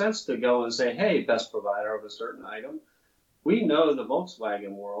only makes sense to go and say, hey, best provider of a certain item, we know the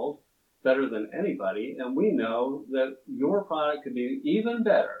Volkswagen world better than anybody, and we know that your product could be even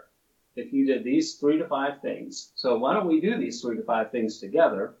better if you did these 3 to 5 things. So why don't we do these 3 to 5 things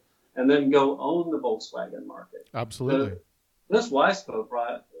together and then go own the Volkswagen market? Absolutely. This Wiseco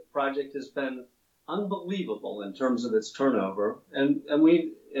project has been unbelievable in terms of its turnover, and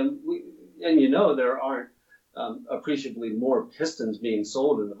you know there aren't appreciably more pistons being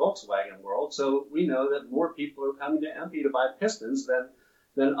sold in the Volkswagen world, so we know that more people are coming to EMPI to buy pistons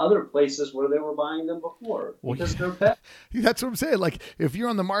than other places where they were buying them before, because they're better. That's what I'm saying. Like, if you're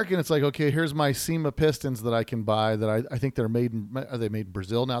on the market, it's like, okay, here's my SEMA pistons that I can buy that I think they're are they made in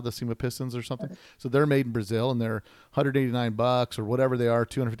Brazil now, the SEMA pistons or something? So they're made in Brazil and they're $189 or whatever they are,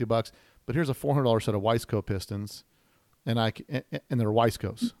 $250. But here's a $400 set of Wiseco pistons, and they're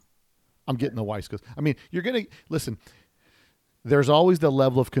Wisecos. I'm getting the Wisecos. I mean, you're going to listen. There's always the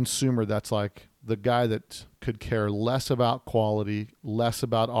level of consumer that's like the guy that could care less about quality, less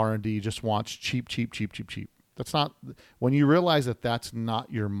about R&D, just wants cheap. That's not, when you realize that that's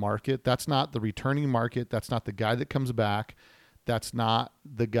not your market, that's not the returning market, that's not the guy that comes back, that's not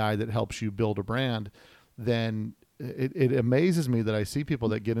the guy that helps you build a brand, then it amazes me that I see people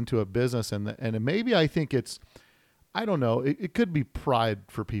that get into a business and maybe I think it's, I don't know, it could be pride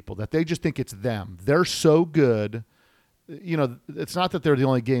for people that they just think it's them. They're so good. You know, it's not that they're the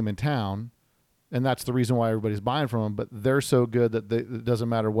only game in town, and that's the reason why everybody's buying from them, but they're so good that it doesn't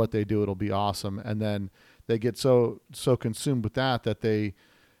matter what they do, it'll be awesome. And then they get so consumed with that they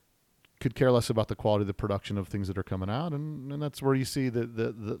could care less about the quality of the production of things that are coming out. And that's where you see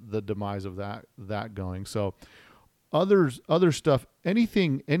the demise of that going. So other stuff, any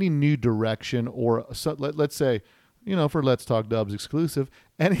new direction, or let's say, you know, for Let's Talk Dubs exclusive,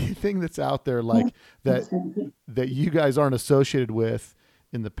 anything that's out there like that you guys aren't associated with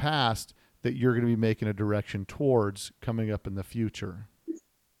in the past that you're going to be making a direction towards coming up in the future?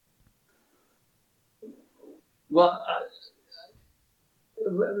 Well,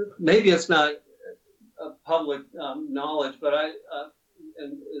 maybe it's not public knowledge, but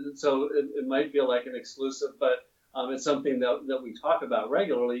and so it might feel like an exclusive, but it's something that we talk about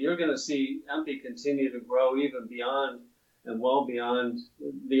regularly. You're going to see EMPI continue to grow even beyond and well beyond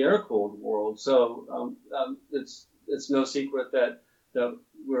the air-cooled world. So it's no secret that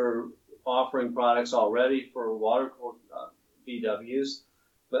we're offering products already for water-cooled VWs,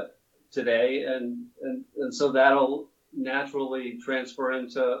 but today, and so that'll naturally transfer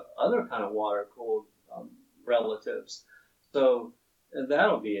into other kind of water-cooled relatives. So, and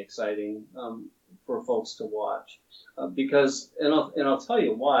that'll be exciting for folks to watch because, and I'll tell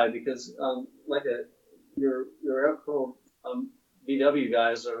you why, because your air-cooled VW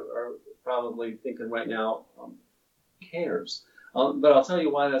guys are probably thinking right now, who cares? But I'll tell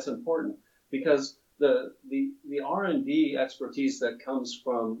you why that's important, because the R&D expertise that comes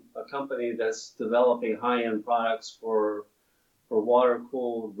from a company that's developing high-end products for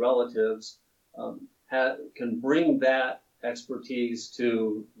water-cooled relatives can bring that expertise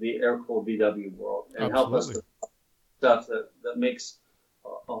to the air-cooled VW world and help us with stuff that makes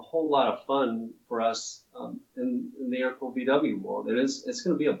a whole lot of fun for us in the air-cooled VW world. It's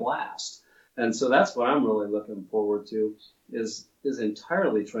going to be a blast. And so that's what I'm really looking forward to is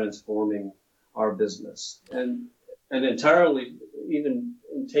entirely transforming our business and entirely even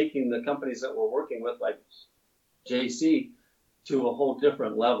in taking the companies that we're working with like JC to a whole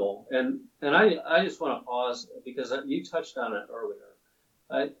different level. And I just want to pause because you touched on it earlier.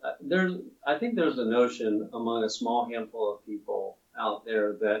 I think there's a notion among a small handful of people out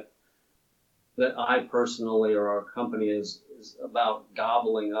there that I personally or our company is about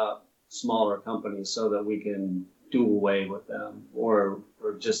gobbling up smaller companies so that we can do away with them or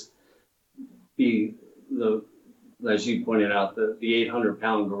just be as you pointed out, the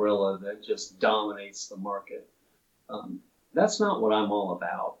 800-pound gorilla that just dominates the market. That's not what I'm all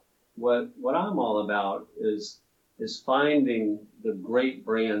about. What I'm all about is finding the great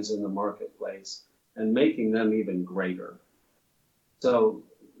brands in the marketplace and making them even greater. So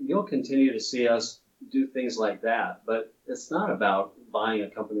you'll continue to see us do things like that, but it's not about buying a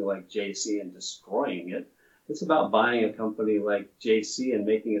company like JC and destroying it. It's about buying a company like JC and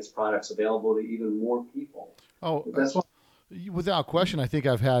making its products available to even more people. Oh, that's what. Without question, I think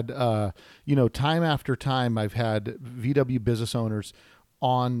I've had, time after time, I've had VW business owners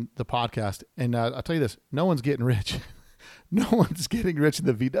on the podcast. And I'll tell you this, no one's getting rich. No one's getting rich in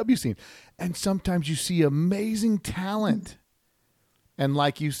the VW scene. And sometimes you see amazing talent. And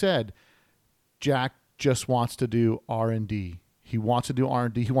like you said, Jack just wants to do R&D. He wants to do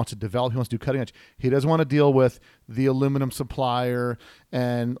R&D. He wants to develop. He wants to do cutting edge. He doesn't want to deal with the aluminum supplier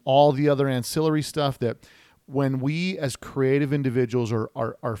and all the other ancillary stuff that when we as creative individuals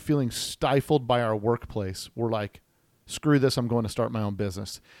are feeling stifled by our workplace, we're like, screw this, I'm going to start my own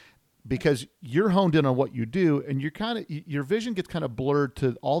business. Because you're honed in on what you do and your vision gets kind of blurred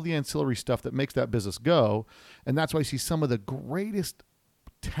to all the ancillary stuff that makes that business go. And that's why you see some of the greatest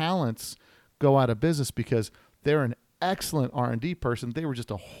talents go out of business because they're an excellent R&D person. They were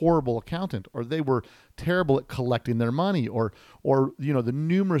just a horrible accountant, or they were terrible at collecting their money, or the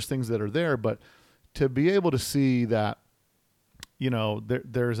numerous things that are there. But to be able to see that,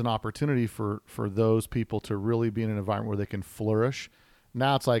 there's an opportunity for those people to really be in an environment where they can flourish.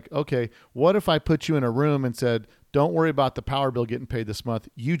 Now it's like, okay, what if I put you in a room and said, don't worry about the power bill getting paid this month.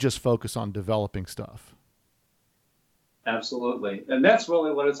 You just focus on developing stuff. Absolutely. And that's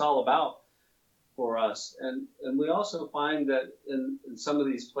really what it's all about for us. And we also find that in some of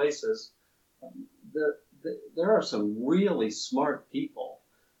these places, there are some really smart people.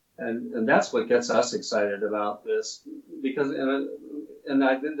 And that's what gets us excited about this, because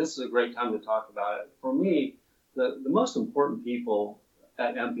this is a great time to talk about it. For me, the most important people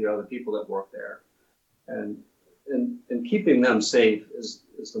at EMPI are the people that work there, and keeping them safe is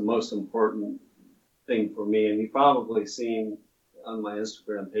the most important thing for me. And you've probably seen on my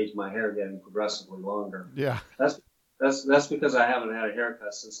Instagram page my hair getting progressively longer. Yeah, that's because I haven't had a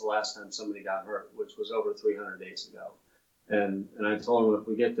haircut since the last time somebody got hurt, which was over 300 days ago. And I told them if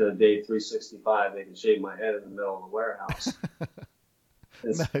we get to day 365, they can shave my head in the middle of the warehouse.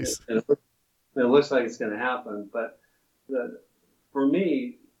 Nice. It looks like it's going to happen. But for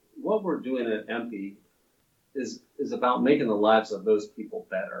me, what we're doing at EMPI is about making the lives of those people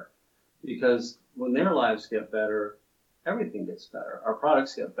better. Because when their lives get better, everything gets better. Our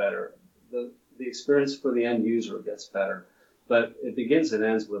products get better. The experience for the end user gets better. But it begins and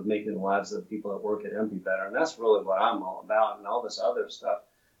ends with making the lives of the people that work at EMPI better. And that's really what I'm all about. And all this other stuff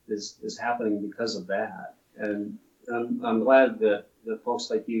is happening because of that. And I'm glad that folks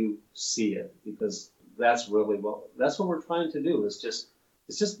like you see it, because that's really that's what we're trying to do, is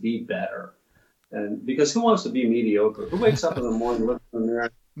just be better. And because who wants to be mediocre? Who wakes up in the morning, looks in the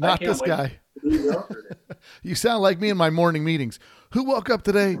mirror? Not this guy. Mediocre. You sound like me in my morning meetings. Who woke up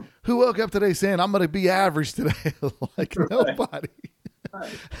today saying I'm going to be average today? Like nobody. Right.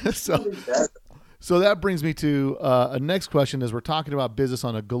 So that brings me to a next question. As we're talking about business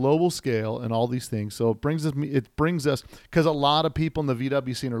on a global scale and all these things, so it brings us because a lot of people in the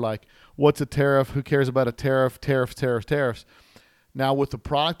VW scene are like, "What's a tariff? Who cares about a tariff? Tariffs." Now, with the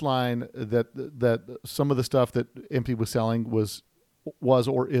product line that some of the stuff that Empty was selling was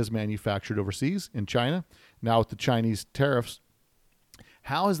or is manufactured overseas in China. Now with the Chinese tariffs,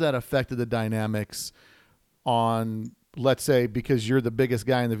 how has that affected the dynamics on, let's say, because you're the biggest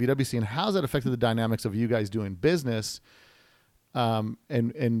guy in the VW scene, how has that affected the dynamics of you guys doing business?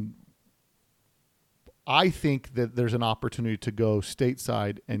 And I think that there's an opportunity to go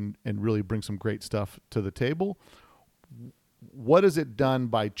stateside and really bring some great stuff to the table. What has it done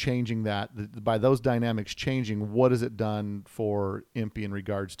by changing that, by those dynamics changing? What has it done for Impy in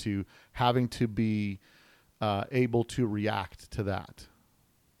regards to having to be able to react to that?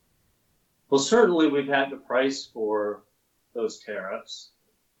 Well, certainly we've had to price for those tariffs.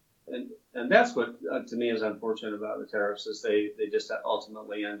 And that's what, to me, is unfortunate about the tariffs, is they just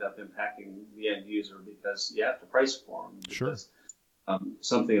ultimately end up impacting the end user, because you have to price for them. Because, sure.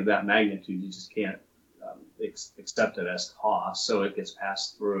 Something of that magnitude, you just can't accept it as cost, so it gets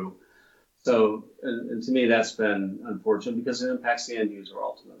passed through. So, and to me, that's been unfortunate because it impacts the end user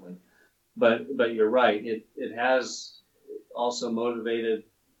ultimately. But you're right. It has also motivated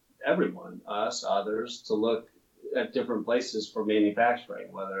everyone, us, others, to look at different places for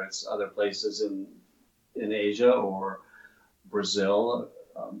manufacturing, whether it's other places in Asia or Brazil,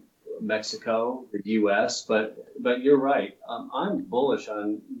 Mexico, the U.S. But you're right. I'm bullish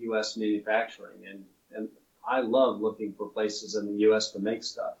on U.S. manufacturing, and I love looking for places in the U.S. to make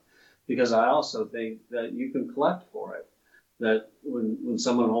stuff, because I also think that you can collect for it. That when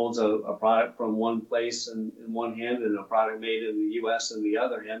someone holds a product from one place in one hand and a product made in the U.S. in the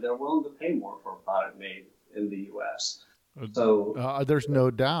other hand, they're willing to pay more for a product made in the U.S. So there's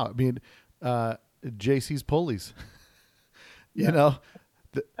no doubt. I mean, JC's pulleys, you know,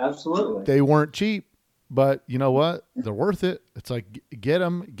 absolutely, they weren't cheap, but you know what? They're worth it. It's like, get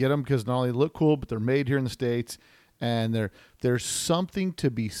them because not only look cool, but they're made here in the States, and there's something to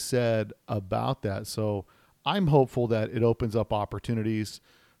be said about that. So I'm hopeful that it opens up opportunities.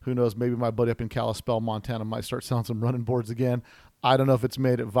 Who knows? Maybe my buddy up in Kalispell, Montana, might start selling some running boards again. I don't know if it's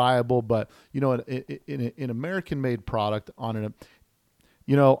made it viable, but you know, in American-made product I've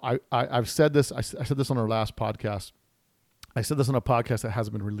said this. I said this on our last podcast. I said this on a podcast that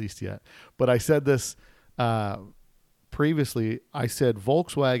hasn't been released yet, but I said this previously. I said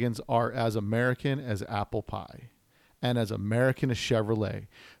Volkswagens are as American as apple pie, and as American as Chevrolet.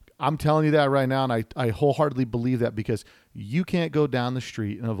 I'm telling you that right now, and I wholeheartedly believe that, because you can't go down the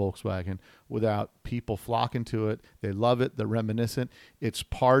street in a Volkswagen without people flocking to it. They love it. They're reminiscent. It's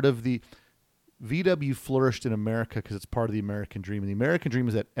part of the VW flourished in America because it's part of the American dream. And the American dream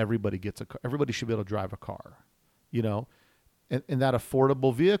is that everybody gets a car. Everybody should be able to drive a car, you know, and that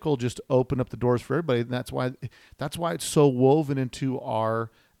affordable vehicle just opened up the doors for everybody. And that's why it's so woven into our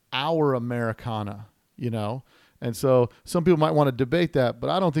Americana, you know. And so some people might want to debate that, but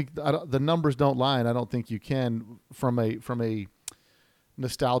I don't think the numbers don't lie, and I don't think you can from a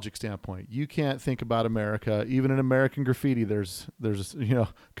nostalgic standpoint. You can't think about America, even in American Graffiti. There's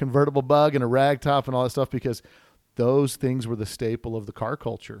convertible bug and a rag top and all that stuff, because those things were the staple of the car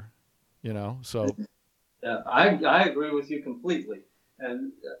culture, you know. So I agree with you completely.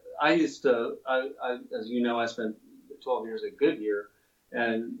 And I used to, as you know, I spent 12 years at Goodyear,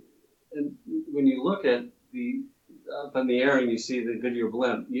 and when you look at up in the air and you see the Goodyear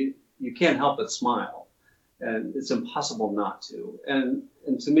blimp, you can't help but smile, and it's impossible not to. And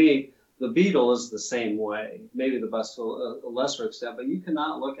to me, the Beetle is the same way. Maybe the bus to a lesser extent, but you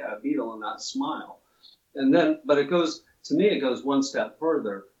cannot look at a Beetle and not smile. And then, but it goes one step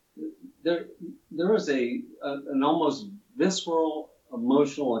further. There is an almost visceral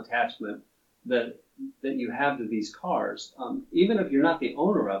emotional attachment that you have to these cars. Even if you're not the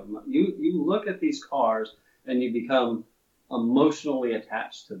owner of them, you look at these cars and you become emotionally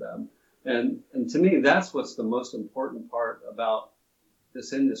attached to them. And to me, that's what's the most important part about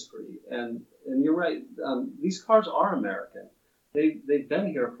this industry. And you're right, these cars are American. They've been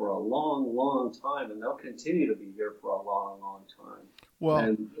here for a long, long time, and they'll continue to be here for a long, long time. Well,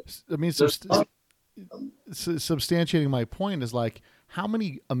 and I mean, substantiating my point is, like, how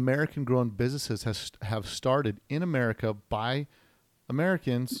many American-grown businesses have started in America by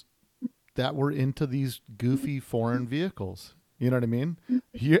Americans that were into these goofy foreign vehicles. You know what I mean?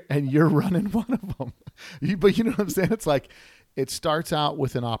 You're running one of them. But you know what I'm saying? It's like, it starts out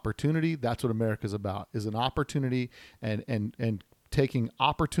with an opportunity. That's what America's about, is an opportunity and taking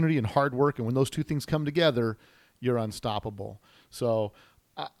opportunity and hard work. And when those two things come together, you're unstoppable. So,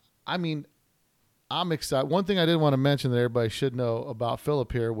 I mean, I'm excited. One thing I did want to mention that everybody should know about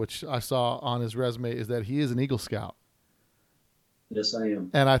Philip here, which I saw on his resume, is that he is an Eagle Scout. Yes, I am.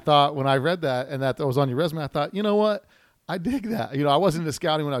 And I thought, when I read that and that was on your resume, I thought, you know what? I dig that. You know, I wasn't into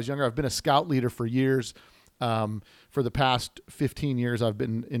scouting when I was younger. I've been a scout leader for years. For the past 15 years, I've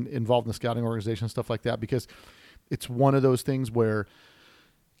been involved in the scouting organization and stuff like that, because it's one of those things where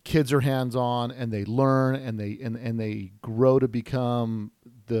kids are hands-on and they learn and they grow to become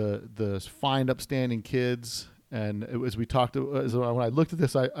the fine, upstanding kids. And as we talked, when I looked at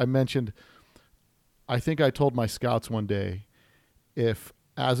this, I mentioned, I think I told my scouts one day, if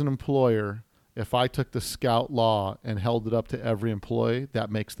as an employer, if I took the scout law and held it up to every employee,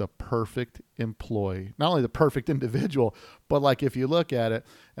 that makes the perfect employee. Not only the perfect individual, but like if you look at it,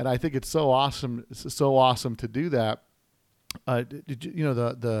 and I think it's so awesome to do that. You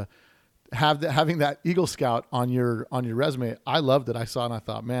know, having that Eagle Scout on your resume, I loved it. I saw it and I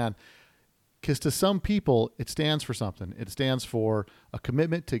thought, man, because to some people it stands for something. It stands for a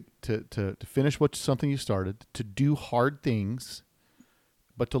commitment to finish something you started, to do hard things,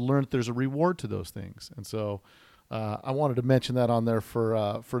 but to learn that there's a reward to those things. And so I wanted to mention that on there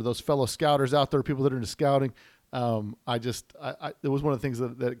for those fellow scouters out there, people that are into scouting. It was one of the things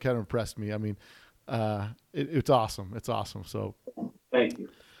that kind of impressed me. I mean, it's awesome. It's awesome. So thank you.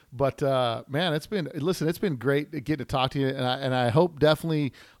 But man, it's been great getting to talk to you. And I hope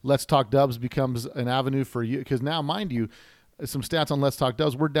definitely Let's Talk Dubs becomes an avenue for you. Because now, mind you, some stats on Let's Talk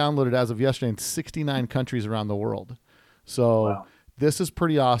Dubs, we're downloaded as of yesterday in 69 countries around the world. So wow. This is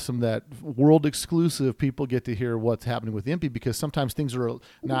pretty awesome that world exclusive people get to hear what's happening with IMPI, because sometimes things are,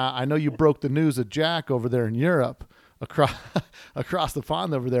 now I know you broke the news of Jack over there in Europe across the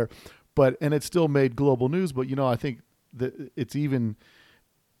pond over there, and it still made global news. But, you know, I think that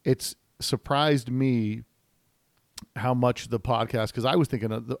it's surprised me how much the podcast, because I was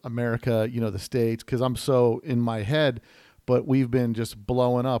thinking of America, you know, the States, because I'm so in my head, but we've been just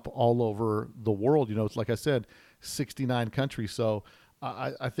blowing up all over the world. You know, it's like I said, 69 countries. So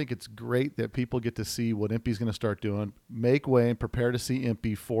I think it's great that people get to see what IMPI's going to start doing, make way and prepare to see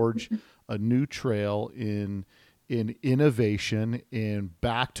IMPI forge a new trail in innovation, in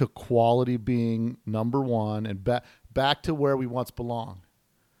back to quality being number one, and back to where we once belong.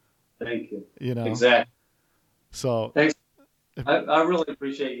 Thank you. You know, exactly. So thanks. I really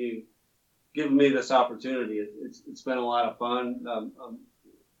appreciate you giving me this opportunity. It's been a lot of fun. I'm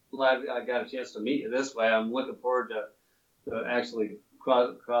glad I got a chance to meet you this way. I'm looking forward to actually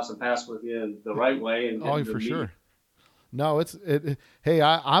crossing paths with you in the right way. And for sure. No, hey,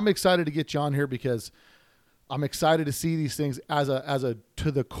 I'm excited to get you on here, because I'm excited to see these things as a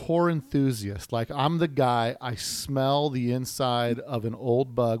to the core enthusiast. Like, I'm the guy, I smell the inside of an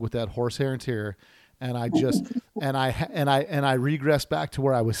old bug with that horsehair interior, and I just and I regress back to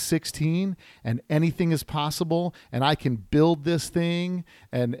where I was 16, and anything is possible, and I can build this thing,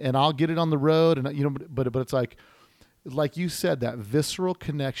 and I'll get it on the road, and you know, but it's like you said, that visceral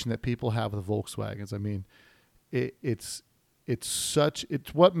connection that people have with Volkswagens. I mean, it's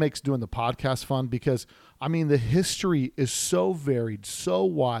what makes doing the podcast fun, because I mean, the history is so varied, so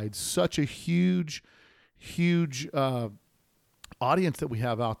wide, such a huge audience that we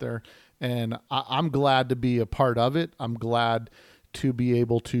have out there. And I'm glad to be a part of it. I'm glad to be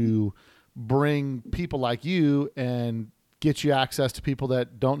able to bring people like you and get you access to people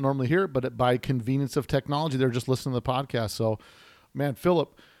that don't normally hear it, but by convenience of technology, they're just listening to the podcast. So, man,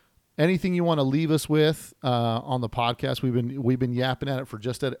 Philip, anything you want to leave us with on the podcast? We've been yapping at it for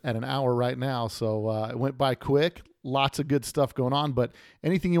just at an hour right now, so it went by quick. Lots of good stuff going on, but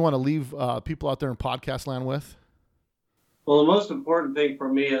anything you want to leave people out there in podcast land with? Well, the most important thing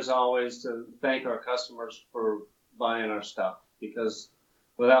for me is always to thank our customers for buying our stuff, because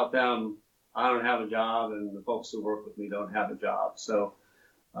without them, I don't have a job, and the folks who work with me don't have a job. So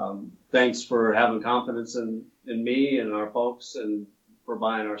thanks for having confidence in me and our folks, and for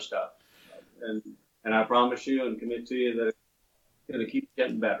buying our stuff. And I promise you and commit to you that it's going to keep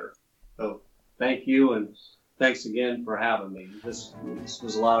getting better. So thank you, and thanks again for having me. This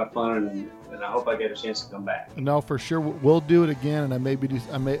was a lot of fun, and I hope I get a chance to come back. No, for sure. We'll do it again, and I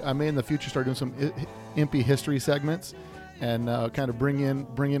may in the future start doing some IMPI history segments, and kind of bring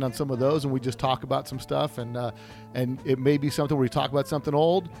in on some of those, and we just talk about some stuff, and it may be something where we talk about something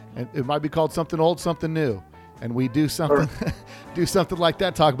old, and it might be called something old, something new. and we do something do something like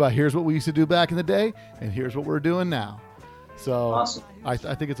that. Talk about here's what we used to do back in the day, and here's what we're doing now. So Awesome. I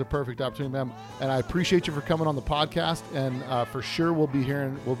think it's a perfect opportunity, man. And I appreciate you for coming on the podcast. And for sure, we'll be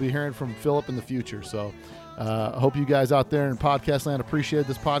hearing from Philip in the future. So I hope you guys out there in podcast land appreciate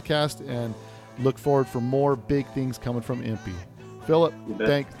this podcast and look forward for more big things coming from Impy. Philip,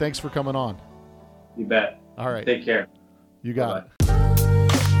 thanks for coming on. You bet. All right. Take care. You got it. A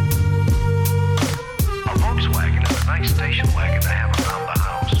Volkswagen is a nice station wagon to have